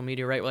with social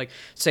media, right? Like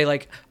say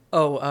like,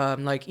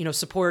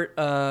 support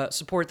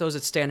those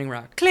at Standing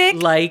Rock.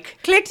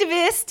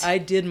 Clicktivist. I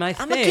did my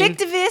thing. I'm a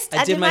clicktivist.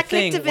 I did my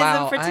clicktivism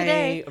wow, for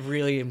today. I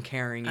really am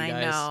caring, you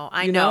guys.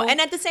 I know. And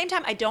at the same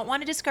time, I don't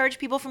want to discourage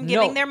people from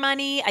giving their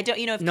money. I don't,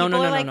 if people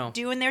are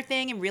doing their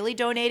thing and really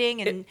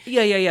donating and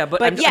yeah.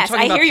 But yes,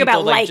 I'm I hear you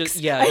about likes.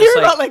 I hear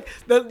about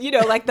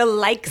the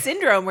like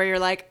syndrome where you're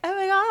like, oh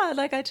my god,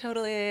 like I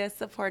totally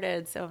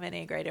supported so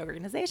many great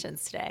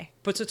organizations today.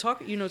 But to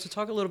talk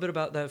a little bit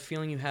about that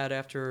feeling you had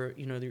after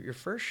your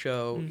first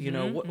show,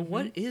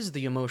 what is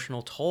the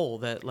emotional toll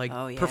that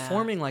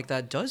performing like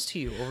that does to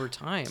you over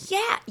time?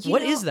 Yeah,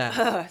 what is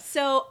that?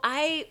 So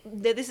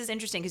this is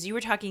interesting because you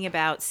were talking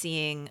about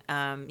seeing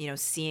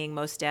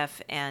Mos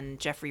Def and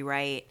Jeffrey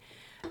Wright,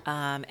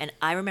 and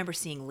I remember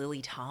seeing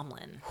Lily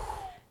Tomlin.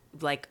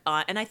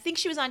 And I think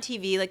she was on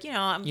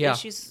TV,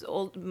 she's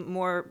old,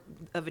 more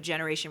of a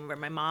generation where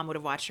my mom would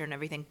have watched her and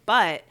everything,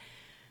 but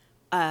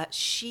I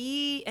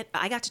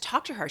got to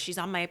talk to her. She's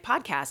on my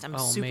podcast. I'm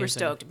super amazing.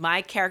 stoked.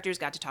 My characters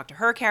got to talk to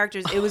her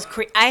characters. It was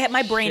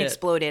my brain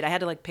exploded. I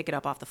had to pick it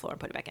up off the floor and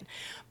put it back in.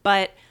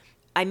 But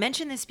I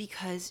mention this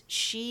because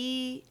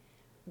she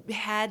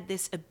had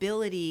this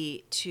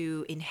ability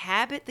to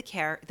inhabit the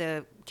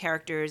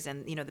characters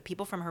and the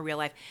people from her real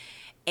life,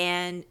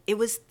 and it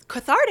was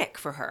cathartic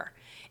for her.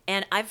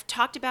 And I've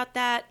talked about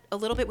that a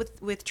little bit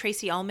with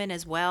Tracy Ullman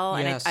as well.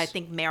 Yes. And I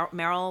think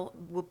Meryl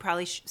will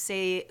probably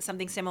say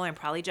something similar, and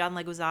probably John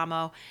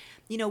Leguizamo.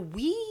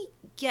 We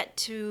get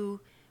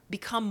to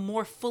become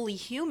more fully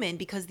human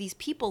because these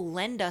people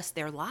lend us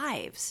their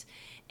lives.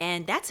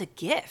 And that's a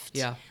gift.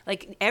 Yeah.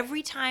 Like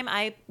every time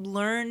I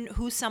learn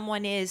who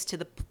someone is to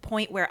the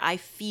point where I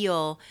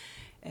feel...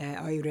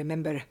 I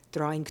remember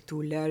trying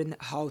to learn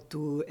how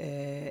to...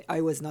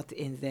 I was not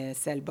in the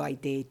sell-by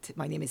date.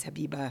 My name is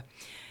Habiba.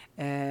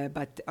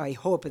 But I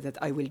hope that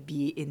I will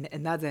be in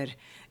another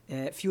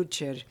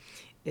future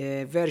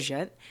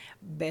version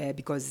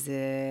because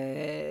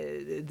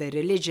the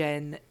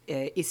religion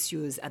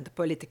issues and the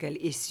political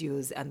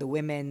issues and the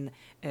women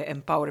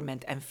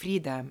empowerment and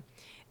freedom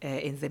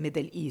in the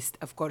Middle East,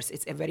 of course,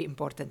 it's a very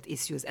important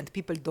issues, and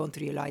people don't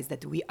realize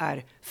that we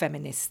are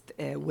feminist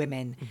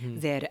women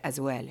there as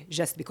well.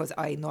 Just because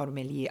I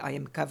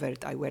am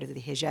covered, I wear the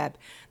hijab,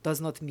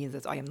 does not mean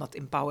that I am not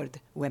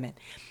empowered women.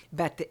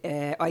 But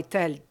I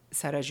tell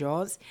Sarah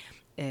Jones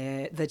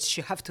that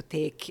she have to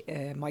take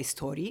my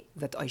story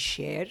that I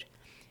share,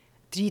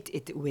 treat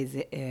it with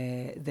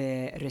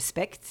the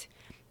respect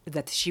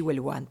that she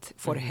will want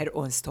for her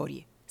own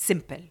story.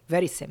 Simple,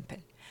 very simple.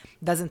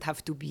 Doesn't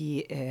have to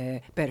be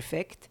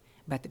perfect,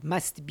 but it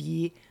must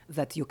be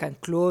that you can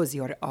close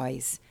your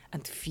eyes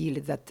and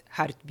feel that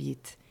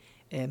heartbeat,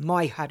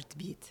 my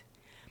heartbeat.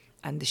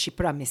 And she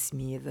promised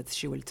me that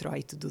she will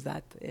try to do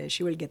that.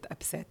 She will get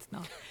upset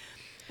now.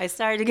 I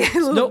started to get a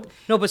little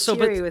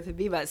teary with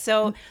Habiba.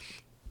 So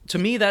to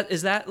me,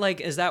 that's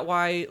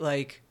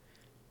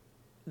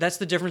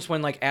the difference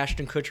when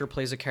Ashton Kutcher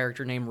plays a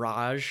character named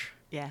Raj.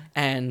 Yeah.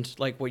 And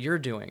what you're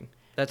doing.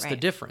 That's the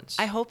difference.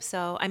 I hope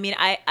so. I mean,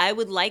 I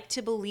would like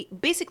to believe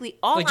basically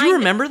all. Do you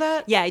remember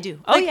that? Yeah, I do.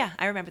 Oh yeah,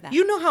 I remember that.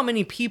 You know how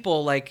many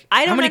people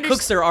how many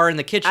cooks there are in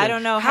the kitchen? I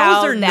don't know how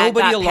is there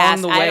nobody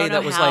along the way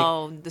that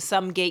was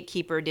some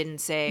gatekeeper didn't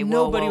say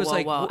nobody was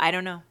whoa. I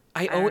don't know.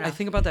 I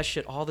think about that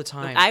shit all the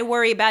time. I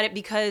worry about it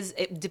because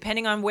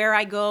depending on where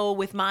I go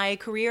with my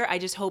career, I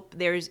just hope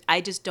I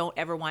just don't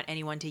ever want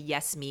anyone to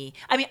yes me.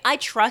 I mean, I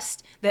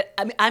trust that.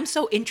 I mean, I'm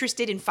so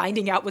interested in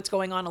finding out what's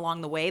going on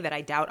along the way that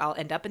I doubt I'll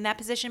end up in that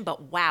position.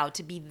 But wow,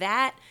 to be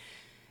that,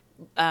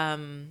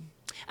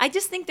 I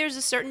just think there's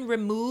a certain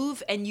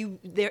remove, and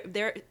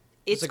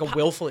it's like a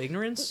willful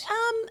ignorance.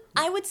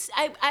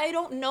 I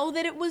don't know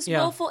that it was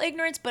willful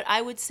ignorance, but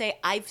I would say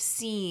I've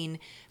seen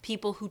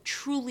people who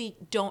truly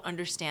don't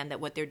understand that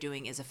what they're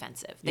doing is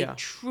offensive. They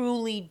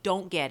truly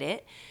don't get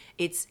it.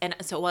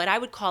 So what I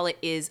would call it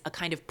is a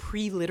kind of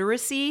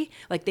pre-literacy.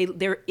 Like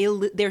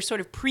they're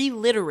sort of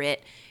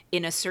pre-literate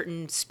in a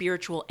certain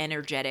spiritual,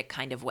 energetic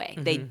kind of way.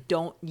 Mm-hmm. They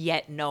don't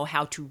yet know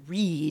how to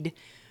read,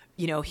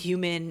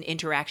 human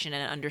interaction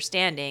and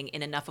understanding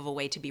in enough of a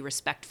way to be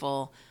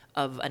respectful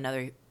of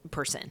another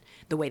person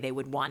the way they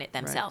would want it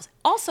themselves.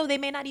 Right. Also, they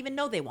may not even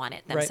know they want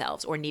it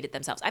themselves or need it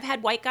themselves. I've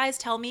had white guys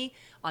tell me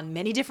on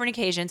many different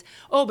occasions,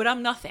 "Oh, but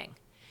I'm nothing."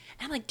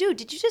 And I'm like, dude,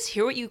 did you just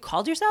hear what you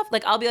called yourself?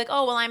 Like, I'll be like,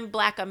 oh, well, I'm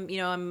black.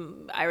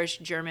 I'm Irish,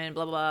 German,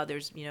 blah, blah, blah.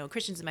 There's,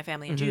 Christians in my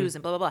family and Jews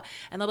and blah, blah, blah.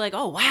 And they'll be like,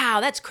 oh, wow,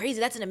 that's crazy.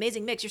 That's an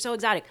amazing mix. You're so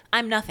exotic.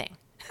 I'm nothing.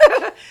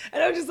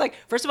 And I'm just like,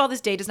 first of all, this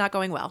date is not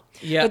going well.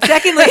 Yeah. But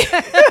secondly,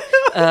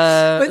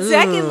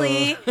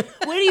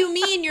 what do you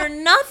mean you're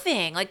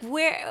nothing? Like,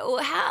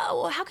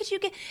 how could you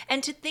get,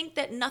 and to think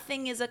that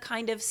nothing is a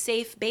kind of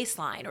safe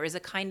baseline or is a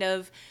kind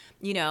of,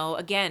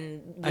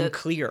 again, I'm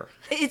clear.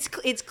 It's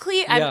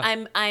clear.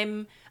 Yeah.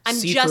 I'm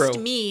See-through. just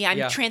me. I'm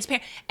Yeah.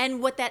 transparent.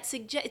 And what that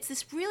suggests, it's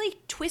this really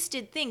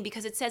twisted thing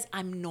because it says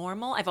I'm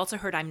normal. I've also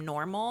heard I'm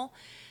normal.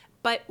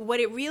 But what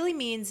it really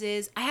means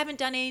is I haven't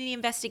done any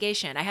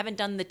investigation. I haven't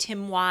done the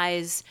Tim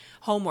Wise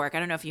homework. I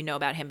don't know if you know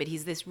about him, but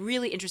he's this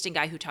really interesting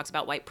guy who talks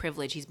about white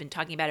privilege. He's been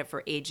talking about it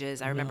for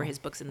ages. I remember his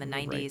books in the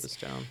 90s. Write this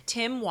down.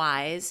 Tim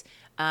Wise,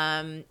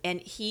 and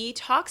he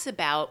talks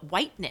about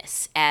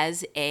whiteness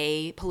as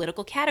a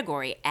political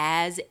category,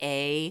 as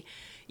a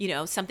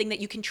something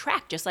that you can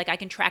track, just like I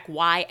can track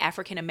why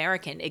African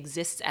American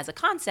exists as a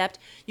concept.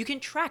 You can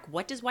track,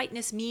 what does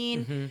whiteness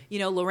mean?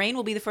 Lorraine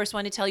will be the first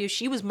one to tell you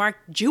she was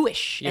marked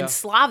Jewish and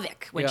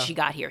Slavic when she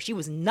got here. She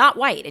was not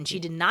white, and she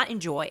did not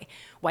enjoy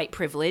white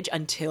privilege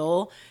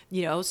until,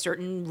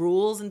 certain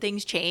rules and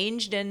things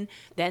changed, and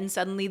then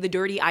suddenly the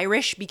dirty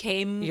Irish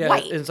became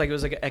white. It's like it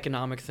was like an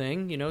economic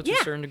thing, to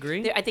a certain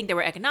degree. I think there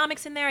were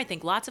economics in there. I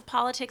think lots of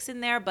politics in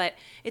there, but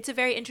it's a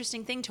very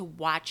interesting thing to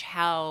watch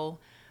how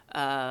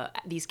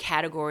these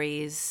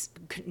categories,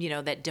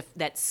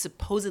 that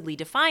supposedly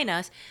define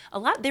us,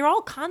 they're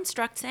all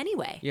constructs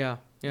anyway. Yeah.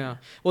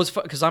 Well, it's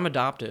because I'm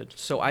adopted,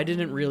 so I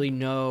didn't really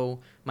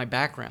know my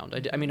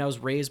background. I mean, I was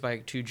raised by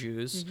 2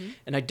 Jews,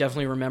 and I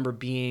definitely remember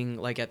being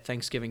like at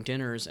Thanksgiving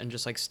dinners and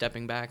just like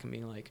stepping back and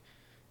being like,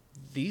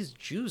 these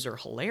Jews are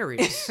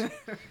hilarious.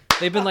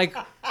 They've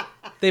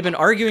been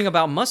arguing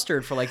about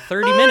mustard for like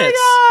 30 minutes,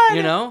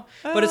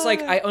 But it's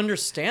like, I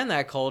understand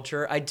that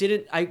culture. I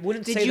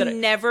wouldn't say that. Did you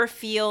never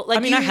feel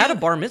like, I had a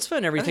bar mitzvah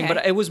and everything,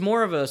 but it was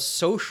more of a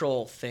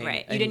social thing.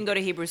 Right. You didn't go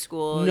to Hebrew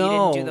school.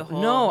 No, you didn't do the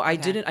whole. No, I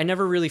didn't. I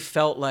never really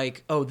felt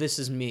like, oh, this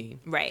is me.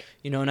 Right.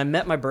 And I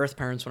met my birth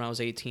parents when I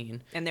was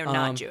 18. And they're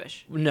not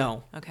Jewish.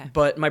 No. Okay.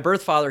 But my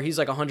birth father, he's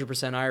like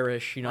 100%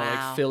 Irish, Wow.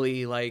 like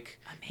Philly, like,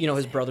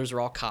 his brothers are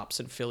all cops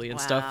in Philly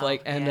and stuff.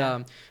 Like, and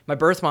yeah. My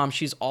birth mom,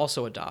 she's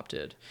also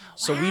adopted.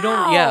 So we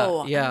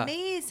don't,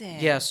 Amazing.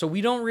 Yeah, so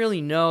we don't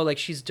really know, like,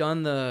 she's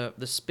done the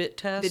spit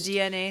test. The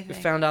DNA We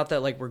thing. found out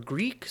that, like, we're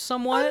Greek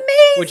somewhat. Amazing.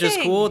 Which is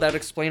cool. That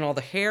explains all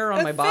the hair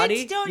on my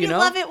body. Don't you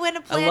love it when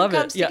a plan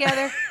comes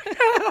together?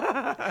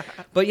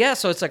 But yeah,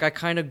 so it's like I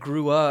kind of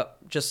grew up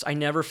I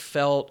never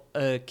felt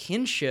a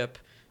kinship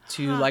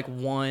to like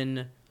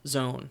one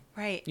zone.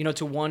 Right.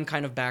 To one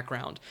kind of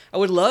background. I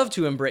would love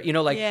to embrace,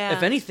 Yeah.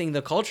 if anything,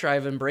 the culture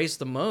I've embraced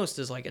the most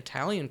is like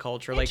Italian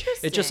culture. Like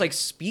it just like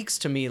speaks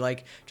to me,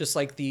 like just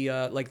like the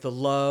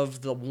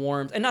love, the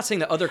warmth. And not saying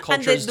that other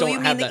cultures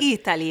don't have that. Do you mean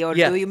Italy or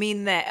do you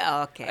mean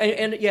okay?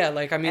 And yeah,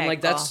 like I mean, like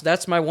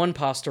that's my one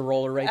pasta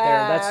roller right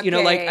there. That's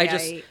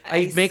like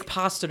I make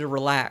pasta to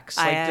relax.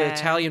 Like the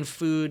Italian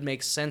food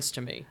makes sense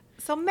to me.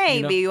 So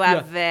maybe you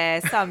have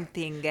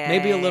something.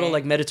 Maybe a little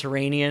like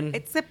Mediterranean.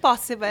 It's a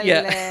possible.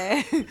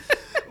 Yeah.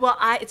 Well,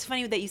 it's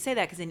funny that you say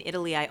that because in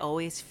Italy, I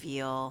always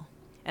feel,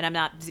 and I'm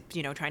not,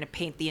 trying to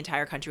paint the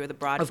entire country with a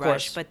broad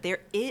brush, but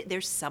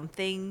there's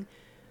something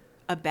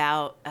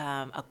about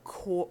a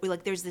core,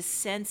 like there's this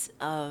sense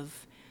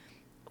of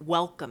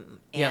welcome.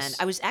 And Yes.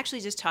 I was actually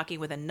just talking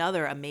with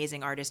another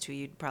amazing artist who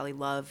you'd probably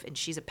love, and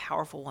she's a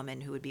powerful woman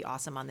who would be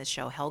awesome on this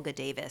show, Helga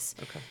Davis.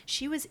 Okay.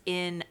 She was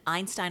in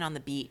Einstein on the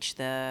Beach,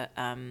 the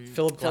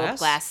Philip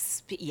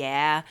Glass,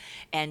 yeah,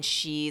 and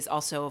she's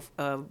also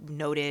a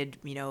noted,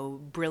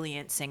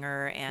 brilliant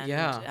singer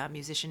and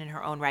musician in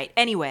her own right.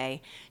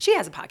 Anyway, she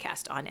has a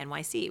podcast on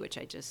NYC, which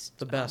I just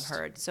The best.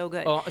 heard. So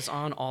good. Oh, it's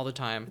on all the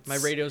time. My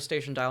radio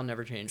station dial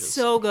never changes.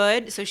 So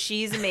good. So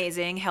she's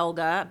amazing,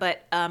 Helga.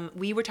 But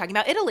we were talking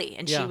about Italy,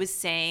 and she Yeah. was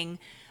saying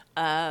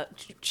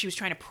she was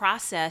trying to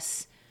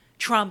process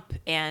Trump,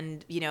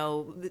 and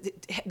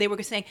they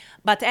were saying,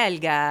 but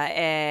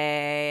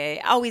Helga,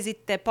 how is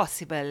it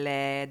possible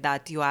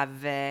that you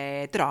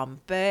have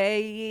Trump?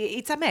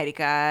 It's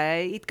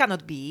America. It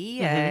cannot be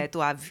to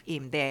have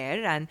him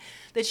there. And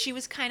that she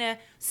was kind of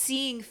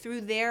seeing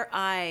through their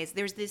eyes.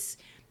 There's this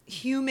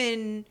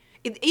human.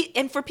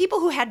 And for people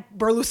who had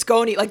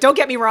Berlusconi, like, don't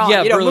get me wrong,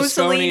 Berlusconi,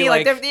 Mussolini,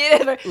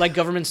 like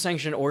government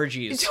sanctioned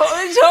orgies.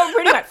 so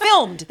pretty much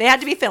filmed. They had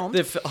to be filmed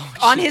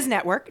on shit. his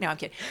network. No, I'm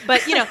kidding.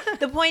 But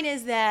the point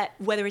is that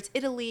whether it's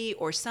Italy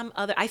or some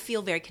other, I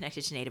feel very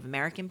connected to Native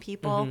American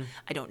people.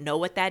 I don't know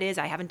what that is.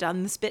 I haven't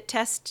done the spit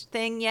test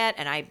thing yet,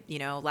 and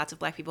lots of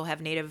Black people have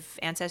Native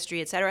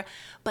ancestry, etc.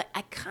 But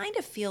I kind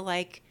of feel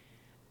like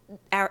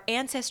our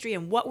ancestry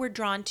and what we're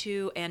drawn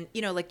to, and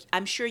like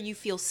I'm sure you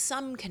feel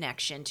some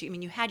connection to. I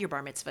mean, you had your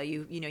bar mitzvah,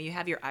 you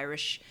have your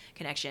Irish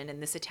connection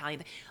and this Italian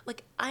thing.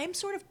 Like I'm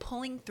sort of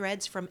pulling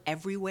threads from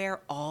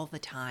everywhere all the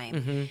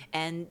time,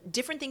 and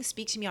different things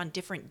speak to me on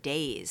different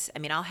days. I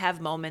mean, I'll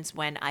have moments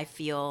when I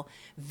feel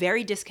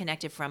very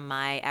disconnected from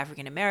my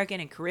African American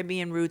and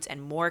Caribbean roots,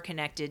 and more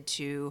connected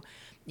to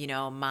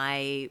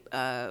my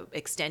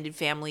extended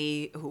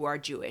family who are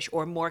Jewish,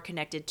 or more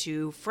connected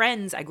to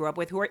friends I grew up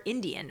with who are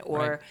Indian,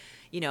 or,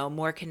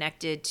 more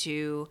connected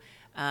to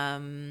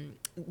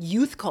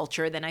youth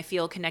culture than I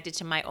feel connected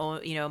to my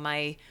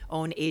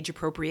own age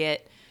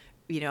appropriate,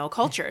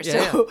 culture.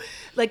 So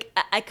like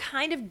I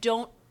kind of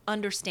don't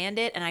understand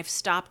it, and I've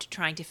stopped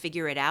trying to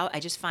figure it out. I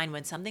just find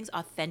when something's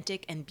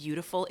authentic and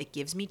beautiful, it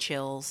gives me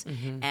chills,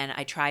 and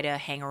I try to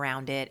hang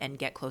around it and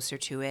get closer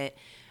to it,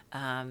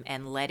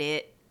 and let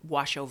it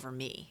wash over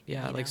me.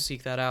 Like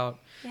seek that out.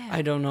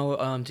 I don't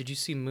know, did you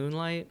see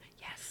Moonlight?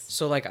 Yes.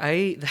 So like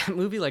that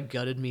movie like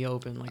gutted me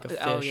open like a fish.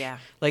 Oh yeah.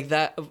 Like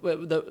that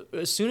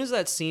as soon as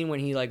that scene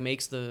when he like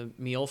makes the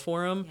meal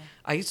for him,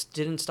 I just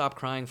didn't stop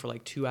crying for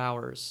like 2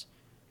 hours.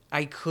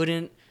 I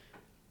couldn't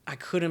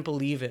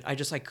believe it.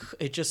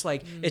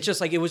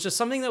 It was just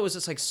something that was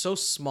just like so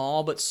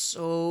small but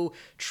so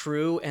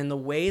true, and the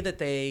way that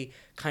they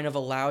kind of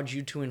allowed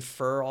you to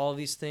infer all of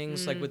these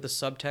things, like with the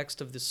subtext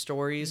of the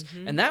stories,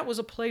 and that was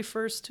a play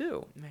first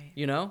too.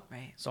 Right.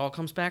 Right. So it all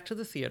comes back to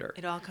the theater.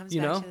 It all comes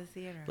back to the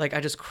theater. Like I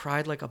just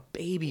cried like a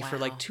baby for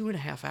like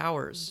 2.5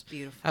 hours.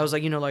 Beautiful. I was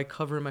like, like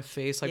covering my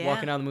face, like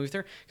walking out of the movie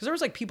theater, because there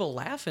was like people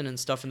laughing and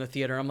stuff in the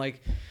theater. I'm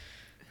like,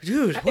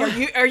 dude,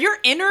 are your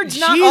innards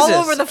not all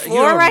over the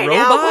floor right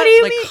now? What do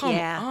you mean? Come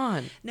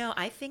on. No,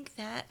 I think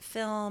that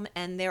film,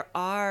 and there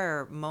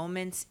are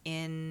moments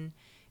in,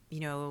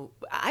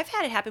 I've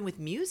had it happen with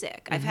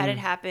music. I've had it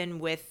happen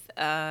with,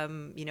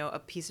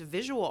 a piece of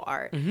visual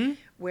art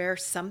where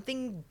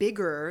something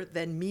bigger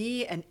than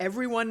me and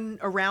everyone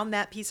around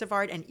that piece of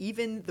art, and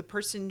even the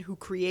person who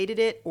created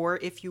it, or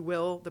if you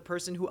will, the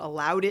person who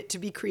allowed it to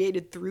be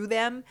created through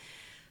them,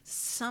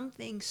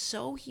 something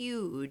so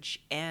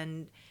huge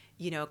and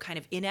kind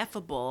of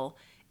ineffable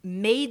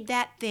made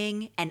that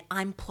thing, and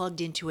I'm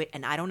plugged into it,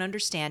 and I don't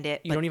understand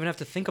it. You don't even have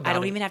to think about it. I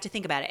don't even have to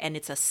think about it. And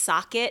it's a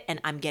socket, and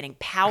I'm getting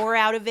power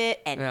out of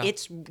it, and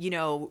it's,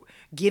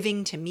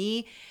 giving to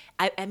me.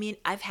 I mean,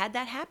 I've had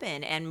that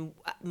happen. And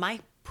my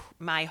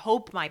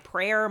hope, my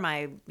prayer,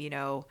 my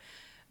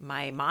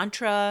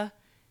mantra,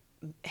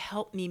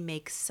 help me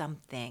make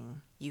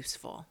something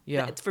useful.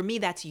 For me,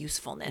 that's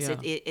usefulness.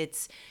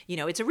 It's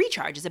it's a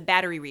recharge. It's a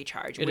battery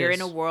recharge. We're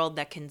in a world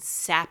that can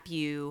sap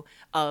you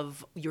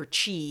of your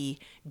chi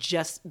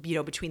just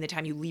between the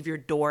time you leave your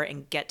door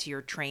and get to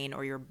your train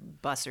or your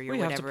bus or your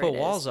whatever it is. You have to put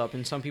walls up,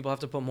 and some people have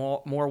to put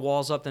more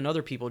walls up than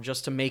other people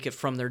just to make it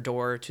from their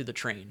door to the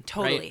train.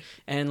 Totally. Right?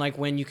 And like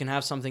when you can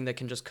have something that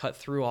can just cut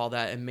through all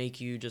that and make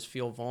you just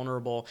feel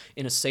vulnerable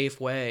in a safe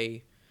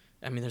way.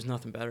 I mean, there's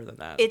nothing better than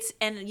that.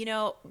 And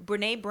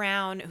Brene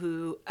Brown,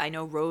 who I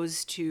know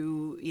rose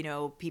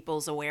to,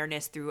 people's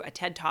awareness through a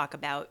TED Talk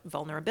about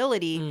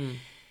vulnerability,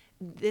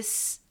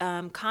 this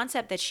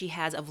concept that she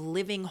has of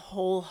living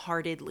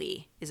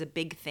wholeheartedly is a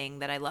big thing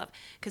that I love.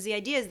 Because the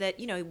idea is that,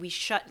 we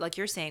shut, like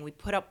you're saying, we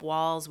put up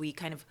walls, we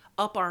kind of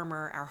up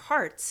armor our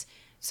hearts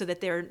so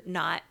that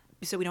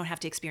so we don't have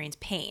to experience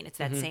pain. It's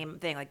that same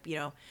thing, like,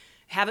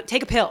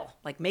 take a pill,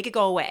 like make it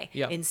go away,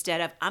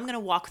 instead of I'm going to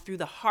walk through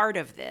the heart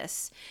of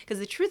this. Because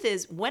the truth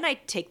is, when I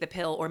take the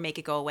pill or make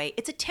it go away,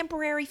 it's a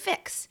temporary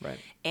fix. Right.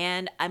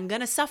 And I'm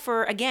going to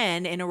suffer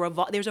again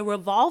there's a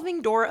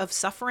revolving door of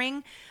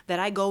suffering that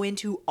I go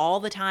into all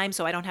the time.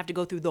 So I don't have to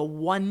go through the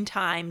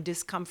one-time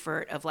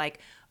discomfort of like,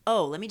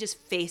 oh, let me just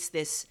face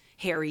this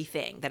hairy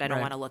thing that I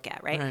don't want to look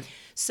at, right?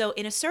 So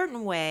in a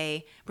certain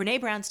way,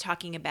 Brene Brown's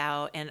talking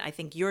about, and I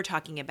think you're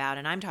talking about,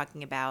 and I'm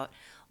talking about,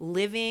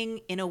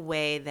 living in a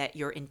way that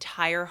your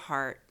entire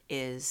heart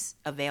is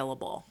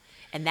available.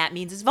 And that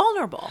means it's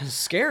vulnerable. It's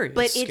scary.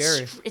 But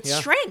it's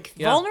strength.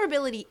 Yeah.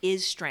 Vulnerability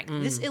is strength.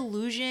 This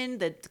illusion,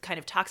 the kind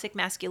of toxic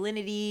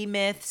masculinity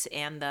myths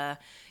and the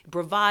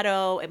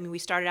bravado. I mean, we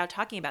started out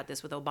talking about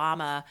this with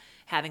Obama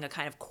having a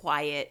kind of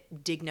quiet,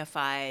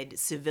 dignified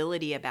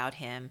civility about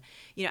him.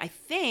 I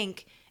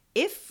think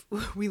if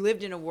we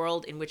lived in a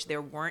world in which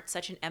there weren't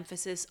such an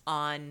emphasis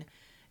on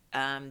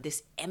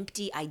this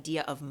empty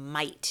idea of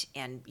might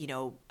and,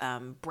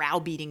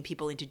 browbeating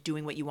people into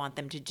doing what you want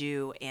them to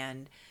do,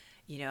 and,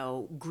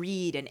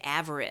 greed and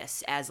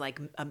avarice as like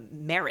a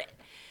merit.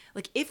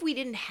 Like if we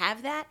didn't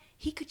have that,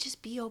 he could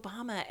just be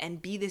Obama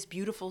and be this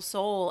beautiful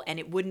soul, and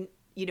it wouldn't,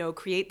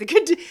 create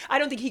I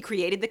don't think he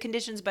created the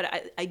conditions,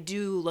 but I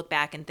do look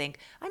back and think,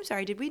 I'm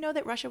sorry, did we know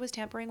that Russia was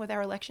tampering with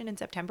our election in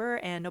September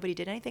and nobody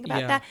did anything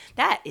about that?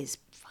 That is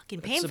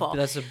fucking painful.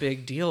 That's a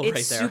big deal right there.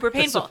 It's super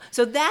painful.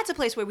 So that's a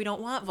place where we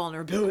don't want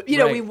vulnerability.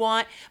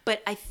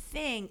 But I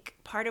think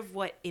part of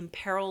what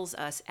imperils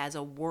us as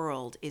a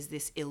world is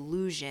this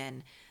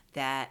illusion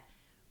that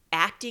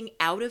acting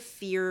out of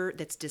fear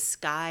that's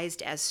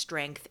disguised as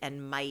strength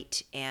and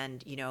might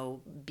and,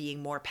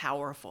 being more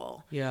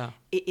powerful. Yeah.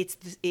 It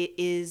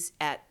is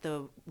at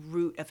the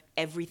root of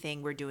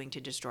everything we're doing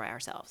to destroy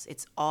ourselves.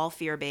 It's all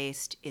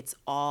fear-based. It's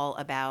all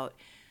about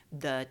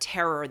the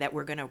terror that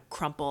we're going to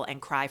crumple and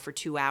cry for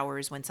 2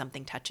 hours when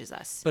something touches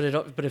us. But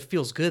it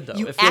feels good, though.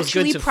 You it feels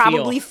actually good to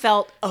probably feel.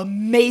 felt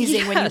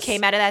amazing when you Yes.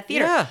 came out of that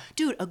theater. Yeah.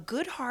 Dude, a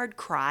good hard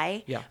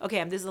cry. Yeah.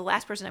 Okay, this is the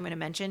last person I'm going to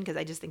mention because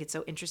I just think it's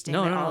so interesting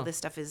that all this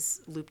stuff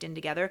is looped in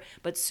together.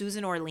 But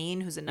Susan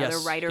Orlean, who's another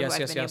writer who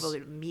I've been able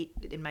to meet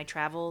in my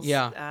travels.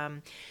 Yeah.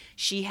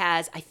 She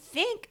has, I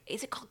think,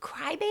 is it called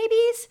Cry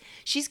Babies?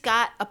 She's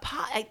got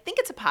I think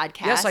it's a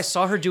podcast. Yes, I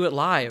saw her do it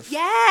live.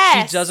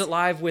 Yes. She does it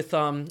live with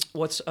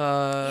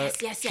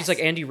Yes. She's like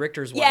Andy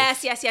Richter's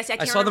wife. Yes.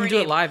 I saw them do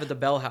it live at the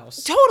Bell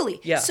House.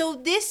 Totally. Yeah. So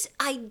this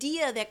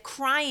idea that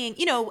crying,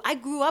 I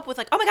grew up with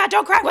like, oh my God,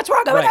 don't cry. What's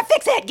wrong? Go in there,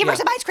 fix it. Give her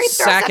some ice cream.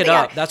 Throw Sack something it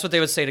up. out. That's what they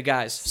would say to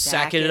guys.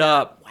 Sack it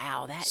up.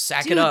 Wow,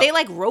 Sack dude, it up. They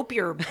like rope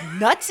your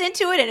nuts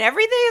into it and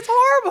everything. It's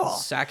horrible.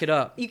 Sack it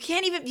up. You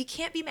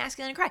can't be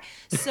masculine and cry.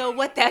 So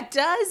what that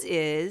does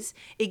is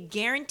it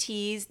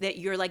guarantees that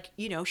you're like,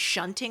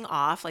 shunting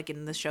off, like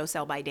in the show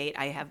Sell by Date,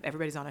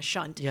 everybody's on a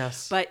shunt.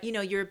 Yes. But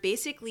you're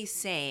basically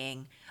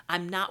saying,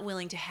 I'm not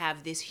willing to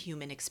have this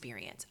human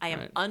experience. I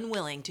am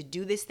unwilling to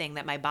do this thing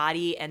that my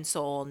body and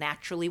soul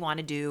naturally want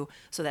to do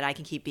so that I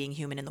can keep being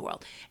human in the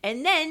world.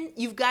 And then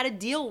you've got to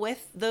deal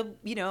with the,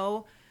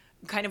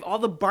 kind of all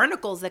the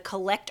barnacles that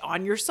collect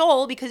on your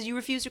soul because you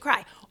refuse to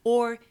cry.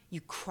 Or you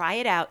cry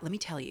it out. Let me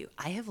tell you,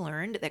 I have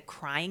learned that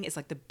crying is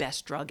like the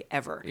best drug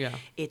ever. Yeah.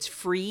 It's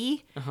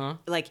free.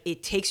 Like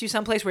it takes you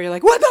someplace where you're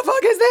like, what the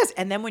fuck is this?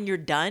 And then when you're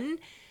done,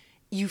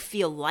 you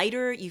feel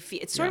lighter.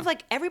 It's sort of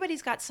like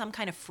everybody's got some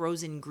kind of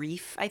frozen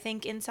grief, I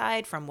think,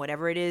 inside from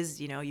whatever it is,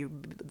 you're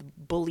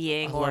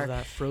bullying I or love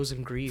that.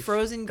 Frozen grief.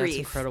 Frozen grief.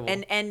 That's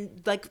incredible.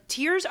 And like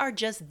tears are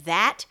just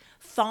that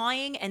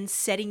thawing and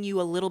setting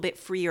you a little bit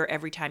freer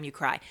every time you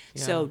cry.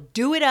 Yeah. So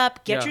do it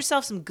up. Get Yeah.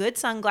 yourself some good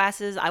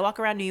sunglasses. I walk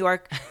around New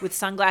York with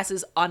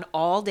sunglasses on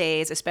all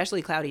days,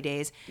 especially cloudy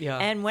days. Yeah.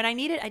 And when I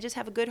need it, I just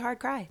have a good hard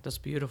cry. That's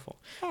beautiful.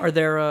 Are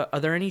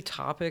there any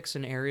topics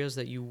and areas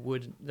that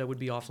would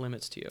be off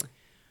limits to you?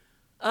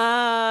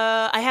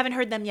 I haven't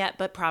heard them yet,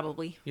 but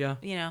probably. Yeah.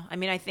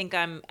 I think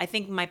I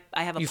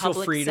have a You feel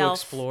public free self.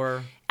 to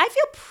explore. I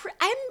feel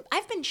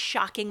I've been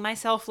shocking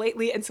myself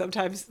lately, and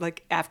sometimes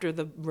like after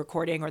the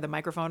recording or the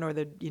microphone or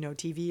the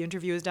TV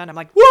interview is done, I'm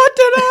like, what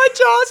did I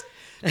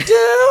just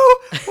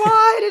do?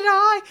 Why did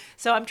I?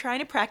 So I'm trying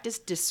to practice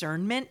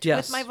discernment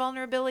Yes. with my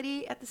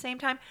vulnerability at the same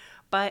time.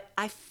 But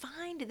I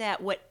find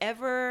that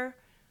whatever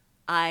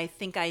I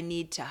think I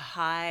need to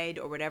hide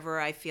or whatever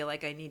I feel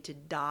like I need to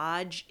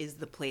dodge is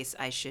the place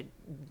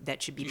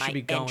that should be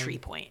my entry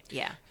point.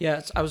 Yeah.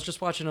 Yeah, I was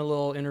just watching a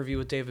little interview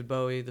with David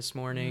Bowie this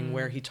morning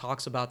where he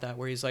talks about that,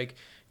 where he's like,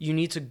 you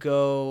need to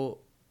go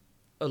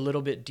a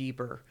little bit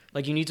deeper.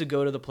 Like you need to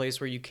go to the place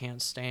where you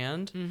can't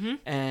stand,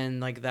 and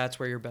like that's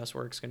where your best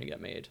work's going to get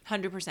made.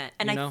 100%.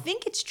 And I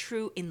think it's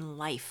true in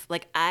life.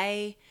 Like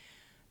I've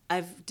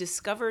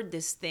discovered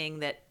this thing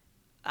that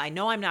I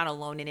know I'm not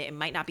alone in it. It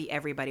might not be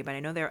everybody, but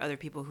I know there are other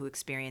people who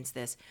experience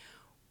this.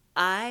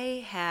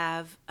 I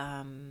have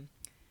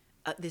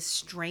this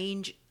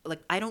strange, like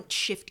I don't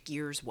shift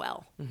gears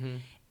well.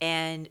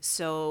 And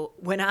so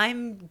when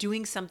I'm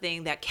doing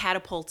something that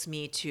catapults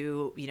me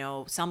to,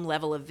 some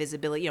level of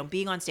visibility,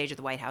 being on stage at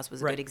the White House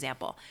was a good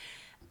example.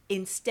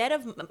 Instead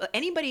of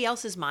anybody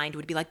else's mind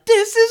would be like,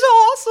 this is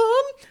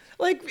awesome.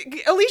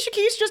 Like Alicia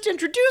Keys just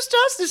introduced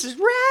us. This is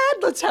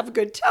rad. Let's have a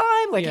good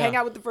time. Like hang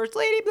out with the First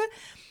Lady. But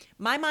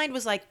my mind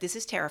was like, this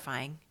is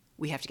terrifying.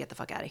 We have to get the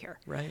fuck out of here.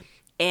 Right.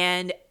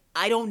 And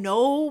I don't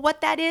know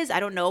what that is. I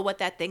don't know what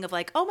that thing of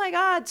like, oh my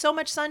God, so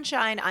much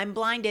sunshine. I'm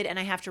blinded and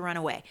I have to run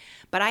away.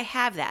 But I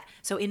have that.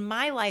 So in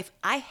my life,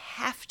 I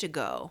have to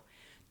go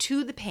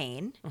to the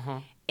pain.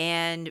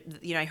 And,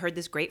 I heard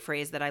this great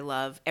phrase that I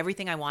love.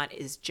 Everything I want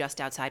is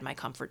just outside my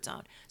comfort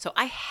zone. So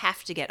I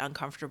have to get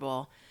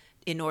uncomfortable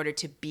in order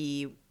to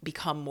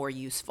become more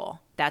useful.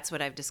 That's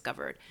what I've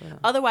discovered. Yeah.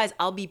 Otherwise,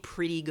 I'll be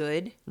pretty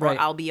good, or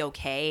I'll be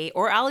okay,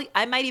 or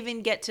I might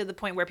even get to the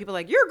point where people are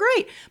like, you're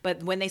great.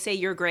 But when they say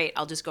you're great,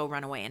 I'll just go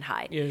run away and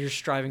hide. Yeah, you're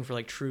striving for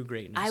like true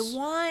greatness. I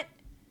want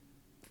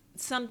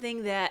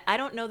something that, I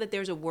don't know that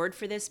there's a word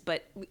for this,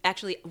 but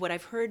actually what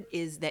I've heard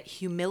is that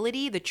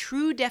humility, the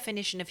true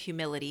definition of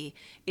humility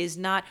is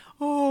not,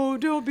 oh,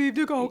 don't be,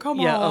 oh,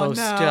 come on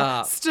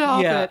now.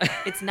 Stop it.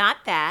 It's not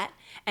that.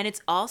 And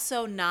it's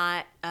also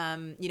not,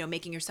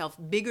 making yourself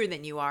bigger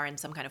than you are in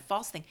some kind of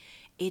false thing.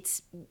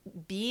 It's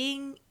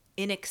being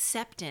in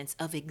acceptance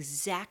of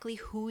exactly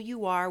who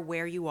you are,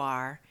 where you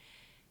are,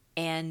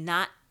 and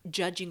not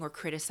judging or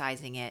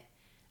criticizing it,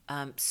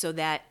 so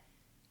that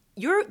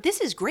this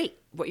is great,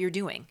 what you're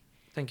doing.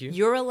 Thank you.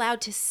 You're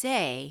allowed to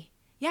say,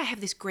 yeah, I have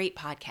this great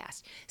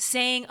podcast.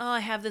 Saying, oh, I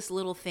have this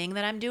little thing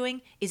that I'm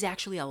doing is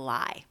actually a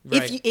lie.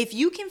 Right. If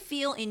you can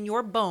feel in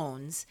your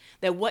bones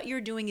that what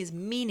you're doing is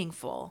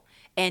meaningful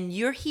and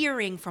you're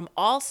hearing from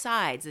all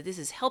sides that this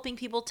is helping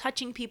people,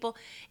 touching people,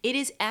 it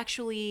is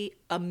actually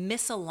a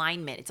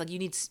misalignment. It's like you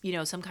need,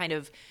 some kind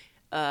of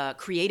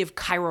creative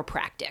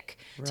chiropractic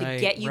to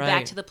get you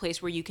back to the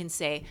place where you can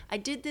say, I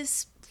did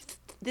this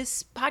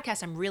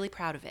podcast, I'm really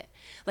proud of it.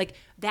 Like,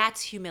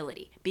 that's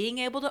humility. Being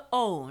able to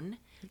own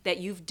that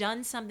you've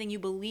done something you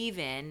believe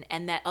in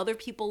and that other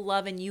people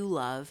love and you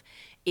love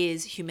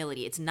is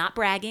humility. It's not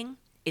bragging.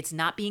 It's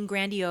not being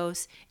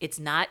grandiose. It's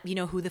not,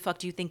 who the fuck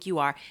do you think you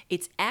are?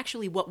 It's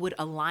actually what would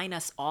align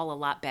us all a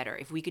lot better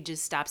if we could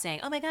just stop saying,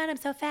 oh my God, I'm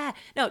so fat.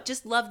 No,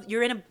 just love,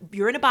 you're in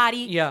a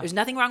body. Yeah. There's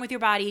nothing wrong with your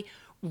body.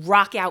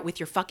 Rock out with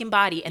your fucking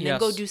body and then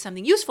go do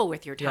something useful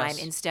with your time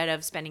instead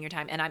of spending your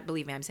time. And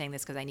believe me, I'm saying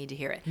this because I need to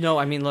hear it. No,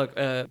 I mean, look,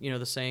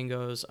 the saying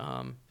goes,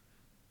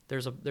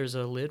 there's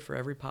a lid for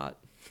every pot.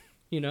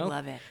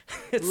 Love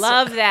it.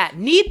 Love that.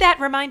 Need that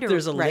reminder.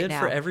 There's a right lid now.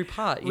 for every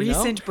pot.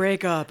 Recent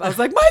breakup. I was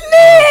like, my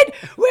lid.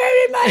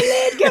 Where did my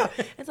lid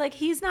go? It's like,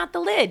 he's not the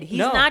lid. He's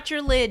not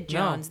your lid,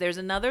 Jones. There's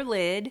another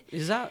lid.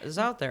 Is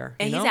out there.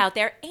 And he's out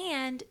there.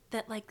 And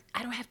that, like,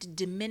 I don't have to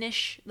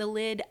diminish the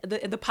lid,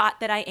 the pot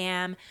that I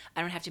am.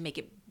 I don't have to make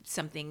it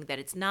something that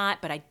it's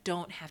not, but I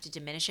don't have to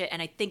diminish it.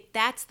 And I think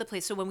that's the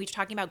place. So when we're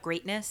talking about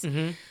greatness,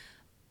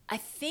 I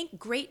think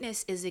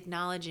greatness is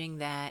acknowledging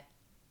that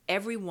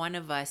every one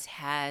of us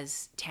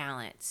has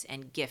talents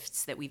and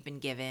gifts that we've been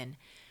given.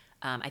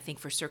 I think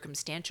for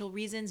circumstantial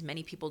reasons,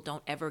 many people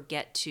don't ever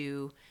get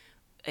to.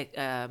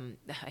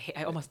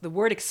 The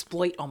word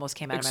exploit almost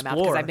came out of my mouth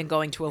because I've been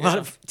going to a lot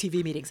of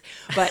TV meetings.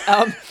 But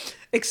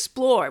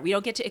explore. We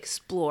don't get to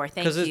explore.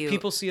 Thank you. Because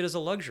people see it as a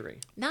luxury.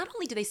 Not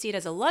only do they see it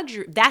as a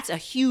luxury, that's a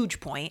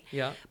huge point.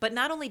 Yeah. But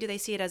not only do they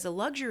see it as a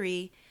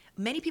luxury,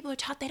 many people are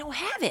taught they don't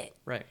have it.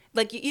 Right.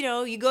 Like,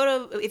 you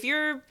go to, if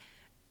you're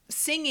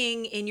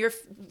singing in your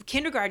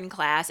kindergarten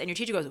class and your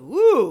teacher goes,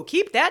 "Ooh,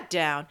 keep that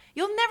down,"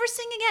 you'll never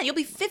sing again. You'll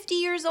be 50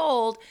 years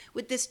old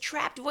with this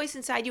trapped voice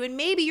inside you, and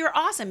maybe you're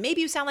awesome.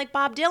 Maybe you sound like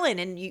Bob Dylan,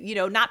 and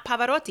you not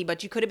Pavarotti,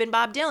 but you could have been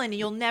Bob Dylan, and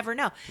you'll never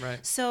know. Right.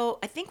 So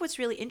I think what's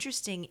really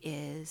interesting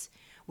is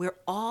we're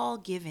all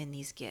given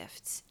these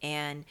gifts.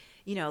 And,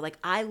 like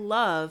I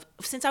love,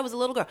 since I was a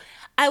little girl,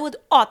 I would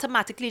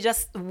automatically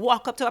just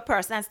walk up to a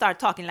person and start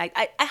talking. Like,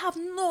 I have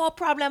no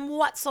problem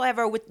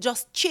whatsoever with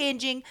just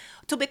changing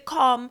to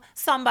become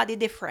somebody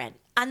different.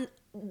 And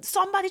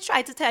somebody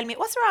tried to tell me,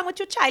 what's wrong with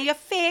you, child? You're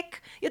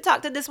fake. You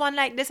talk to this one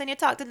like this and you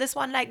talk to this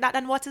one like that.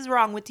 And what is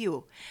wrong with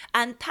you?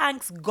 And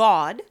thanks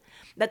God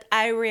that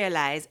I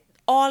realize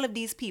all of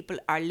these people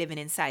are living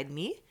inside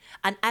me.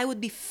 And I would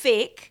be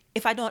fake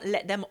if I don't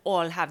let them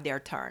all have their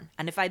turn.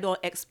 And if I don't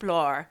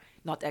explore,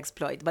 not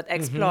exploit, but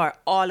explore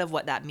all of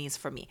what that means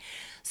for me.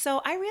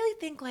 So I really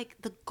think like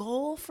the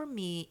goal for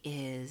me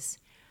is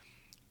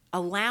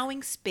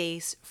allowing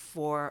space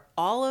for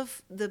all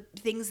of the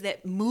things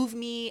that move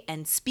me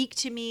and speak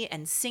to me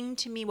and sing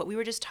to me. What we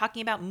were just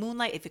talking about,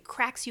 moonlight, if it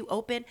cracks you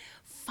open,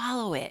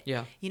 follow it.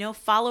 Yeah.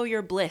 Follow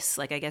your bliss,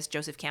 like I guess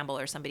Joseph Campbell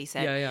or somebody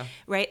said. Yeah.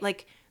 Right?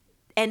 Like,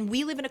 and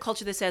we live in a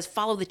culture that says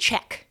follow the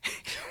check.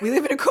 We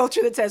live in a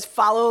culture that says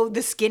follow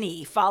the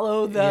skinny,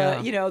 follow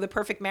the, the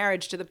perfect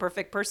marriage to the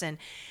perfect person.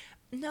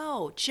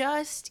 No,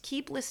 just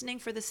keep listening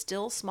for the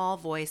still small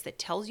voice that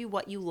tells you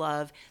what you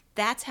love.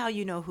 That's how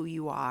you know who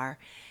you are.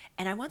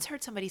 And I once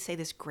heard somebody say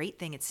this great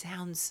thing. It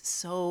sounds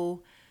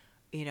so,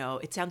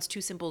 it sounds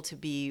too simple to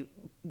be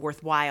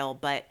worthwhile,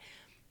 but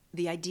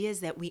the idea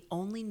is that we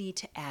only need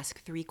to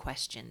ask 3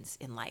 questions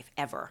in life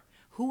ever.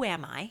 Who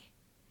am I?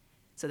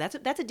 So that's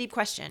a deep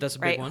question. That's a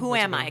big right? one. Who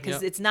That's am I?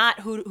 Because it's not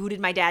who did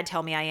my dad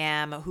tell me I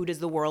am? Who does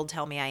the world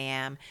tell me I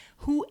am?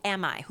 Who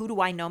am I? Who do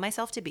I know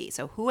myself to be?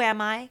 So who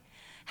am I?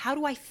 How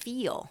do I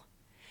feel?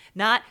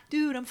 Not,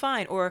 dude, I'm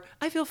fine, or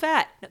I feel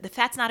fat. No, the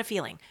fat's not a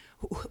feeling.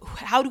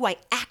 How do I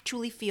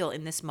actually feel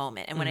in this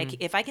moment? And when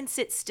if I can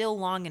sit still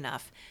long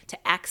enough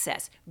to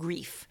access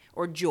grief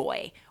or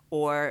joy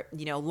or,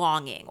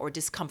 longing or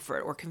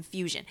discomfort or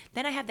confusion,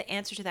 then I have the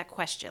answer to that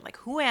question. Like,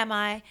 who am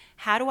I?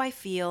 How do I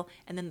feel?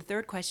 And then the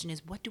third question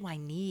is, what do I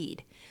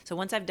need? So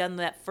once I've done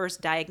that first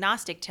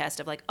diagnostic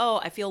test of like,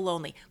 oh, I feel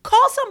lonely,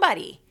 call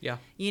somebody. Yeah.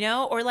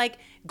 Or like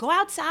go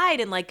outside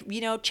and like,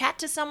 chat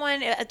to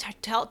someone,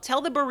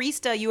 tell the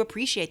barista you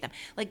appreciate them.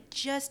 Like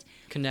just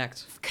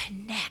connect.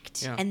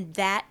 Yeah. And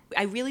that,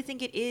 I really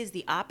think it is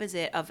the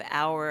opposite of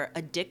our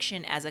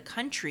addiction as a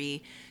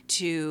country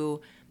to,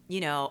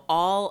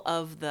 all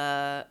of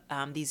the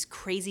these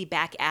crazy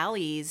back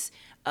alleys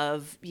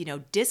of,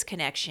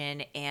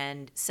 disconnection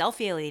and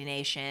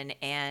self-alienation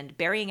and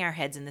burying our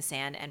heads in the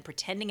sand and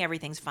pretending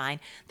everything's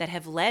fine that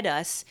have led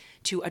us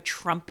to a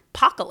Trump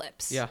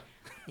apocalypse. Yeah.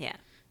 Yeah.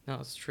 No,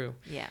 it's true.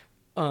 Yeah.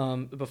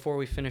 Before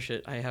we finish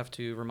it, I have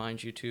to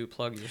remind you to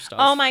plug your stuff.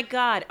 Oh my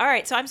God. All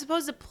right. So I'm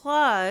supposed to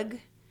plug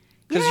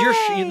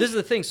Because this is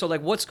the thing. So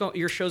like,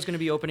 your show's going to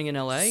be opening in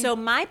LA? So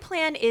my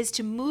plan is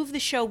to move the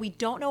show. We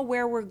don't know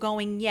where we're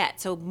going yet.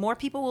 So more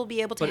people will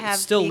be able to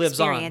have the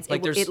experience.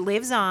 It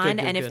lives on.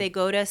 And if they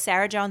go to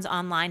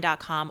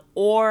sarahjonesonline.com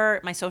or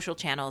my social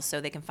channels,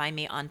 so they can find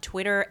me on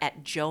Twitter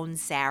at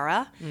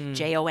JonesSarah,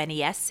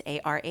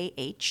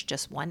 JonesSarah,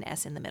 just one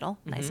S in the middle,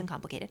 nice and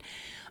complicated,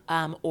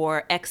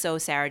 or XO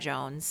Sarah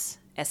Jones,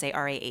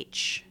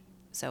 SARAH.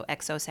 So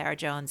XO Sarah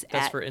Jones.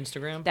 That's for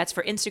Instagram? That's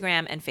for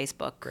Instagram and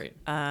Facebook. Great.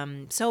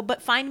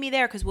 But find me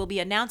there because we'll be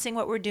announcing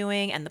what we're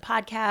doing and the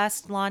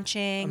podcast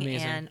launching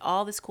and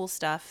all this cool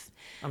stuff.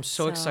 I'm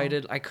so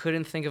excited. I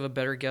couldn't think of a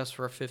better guest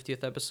for our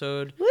 50th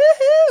episode.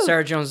 Woohoo!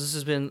 Sarah Jones, this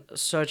has been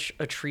such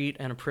a treat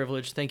and a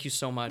privilege. Thank you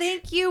so much.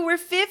 Thank you. We're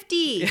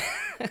 50.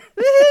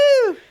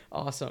 Woohoo!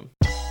 Awesome.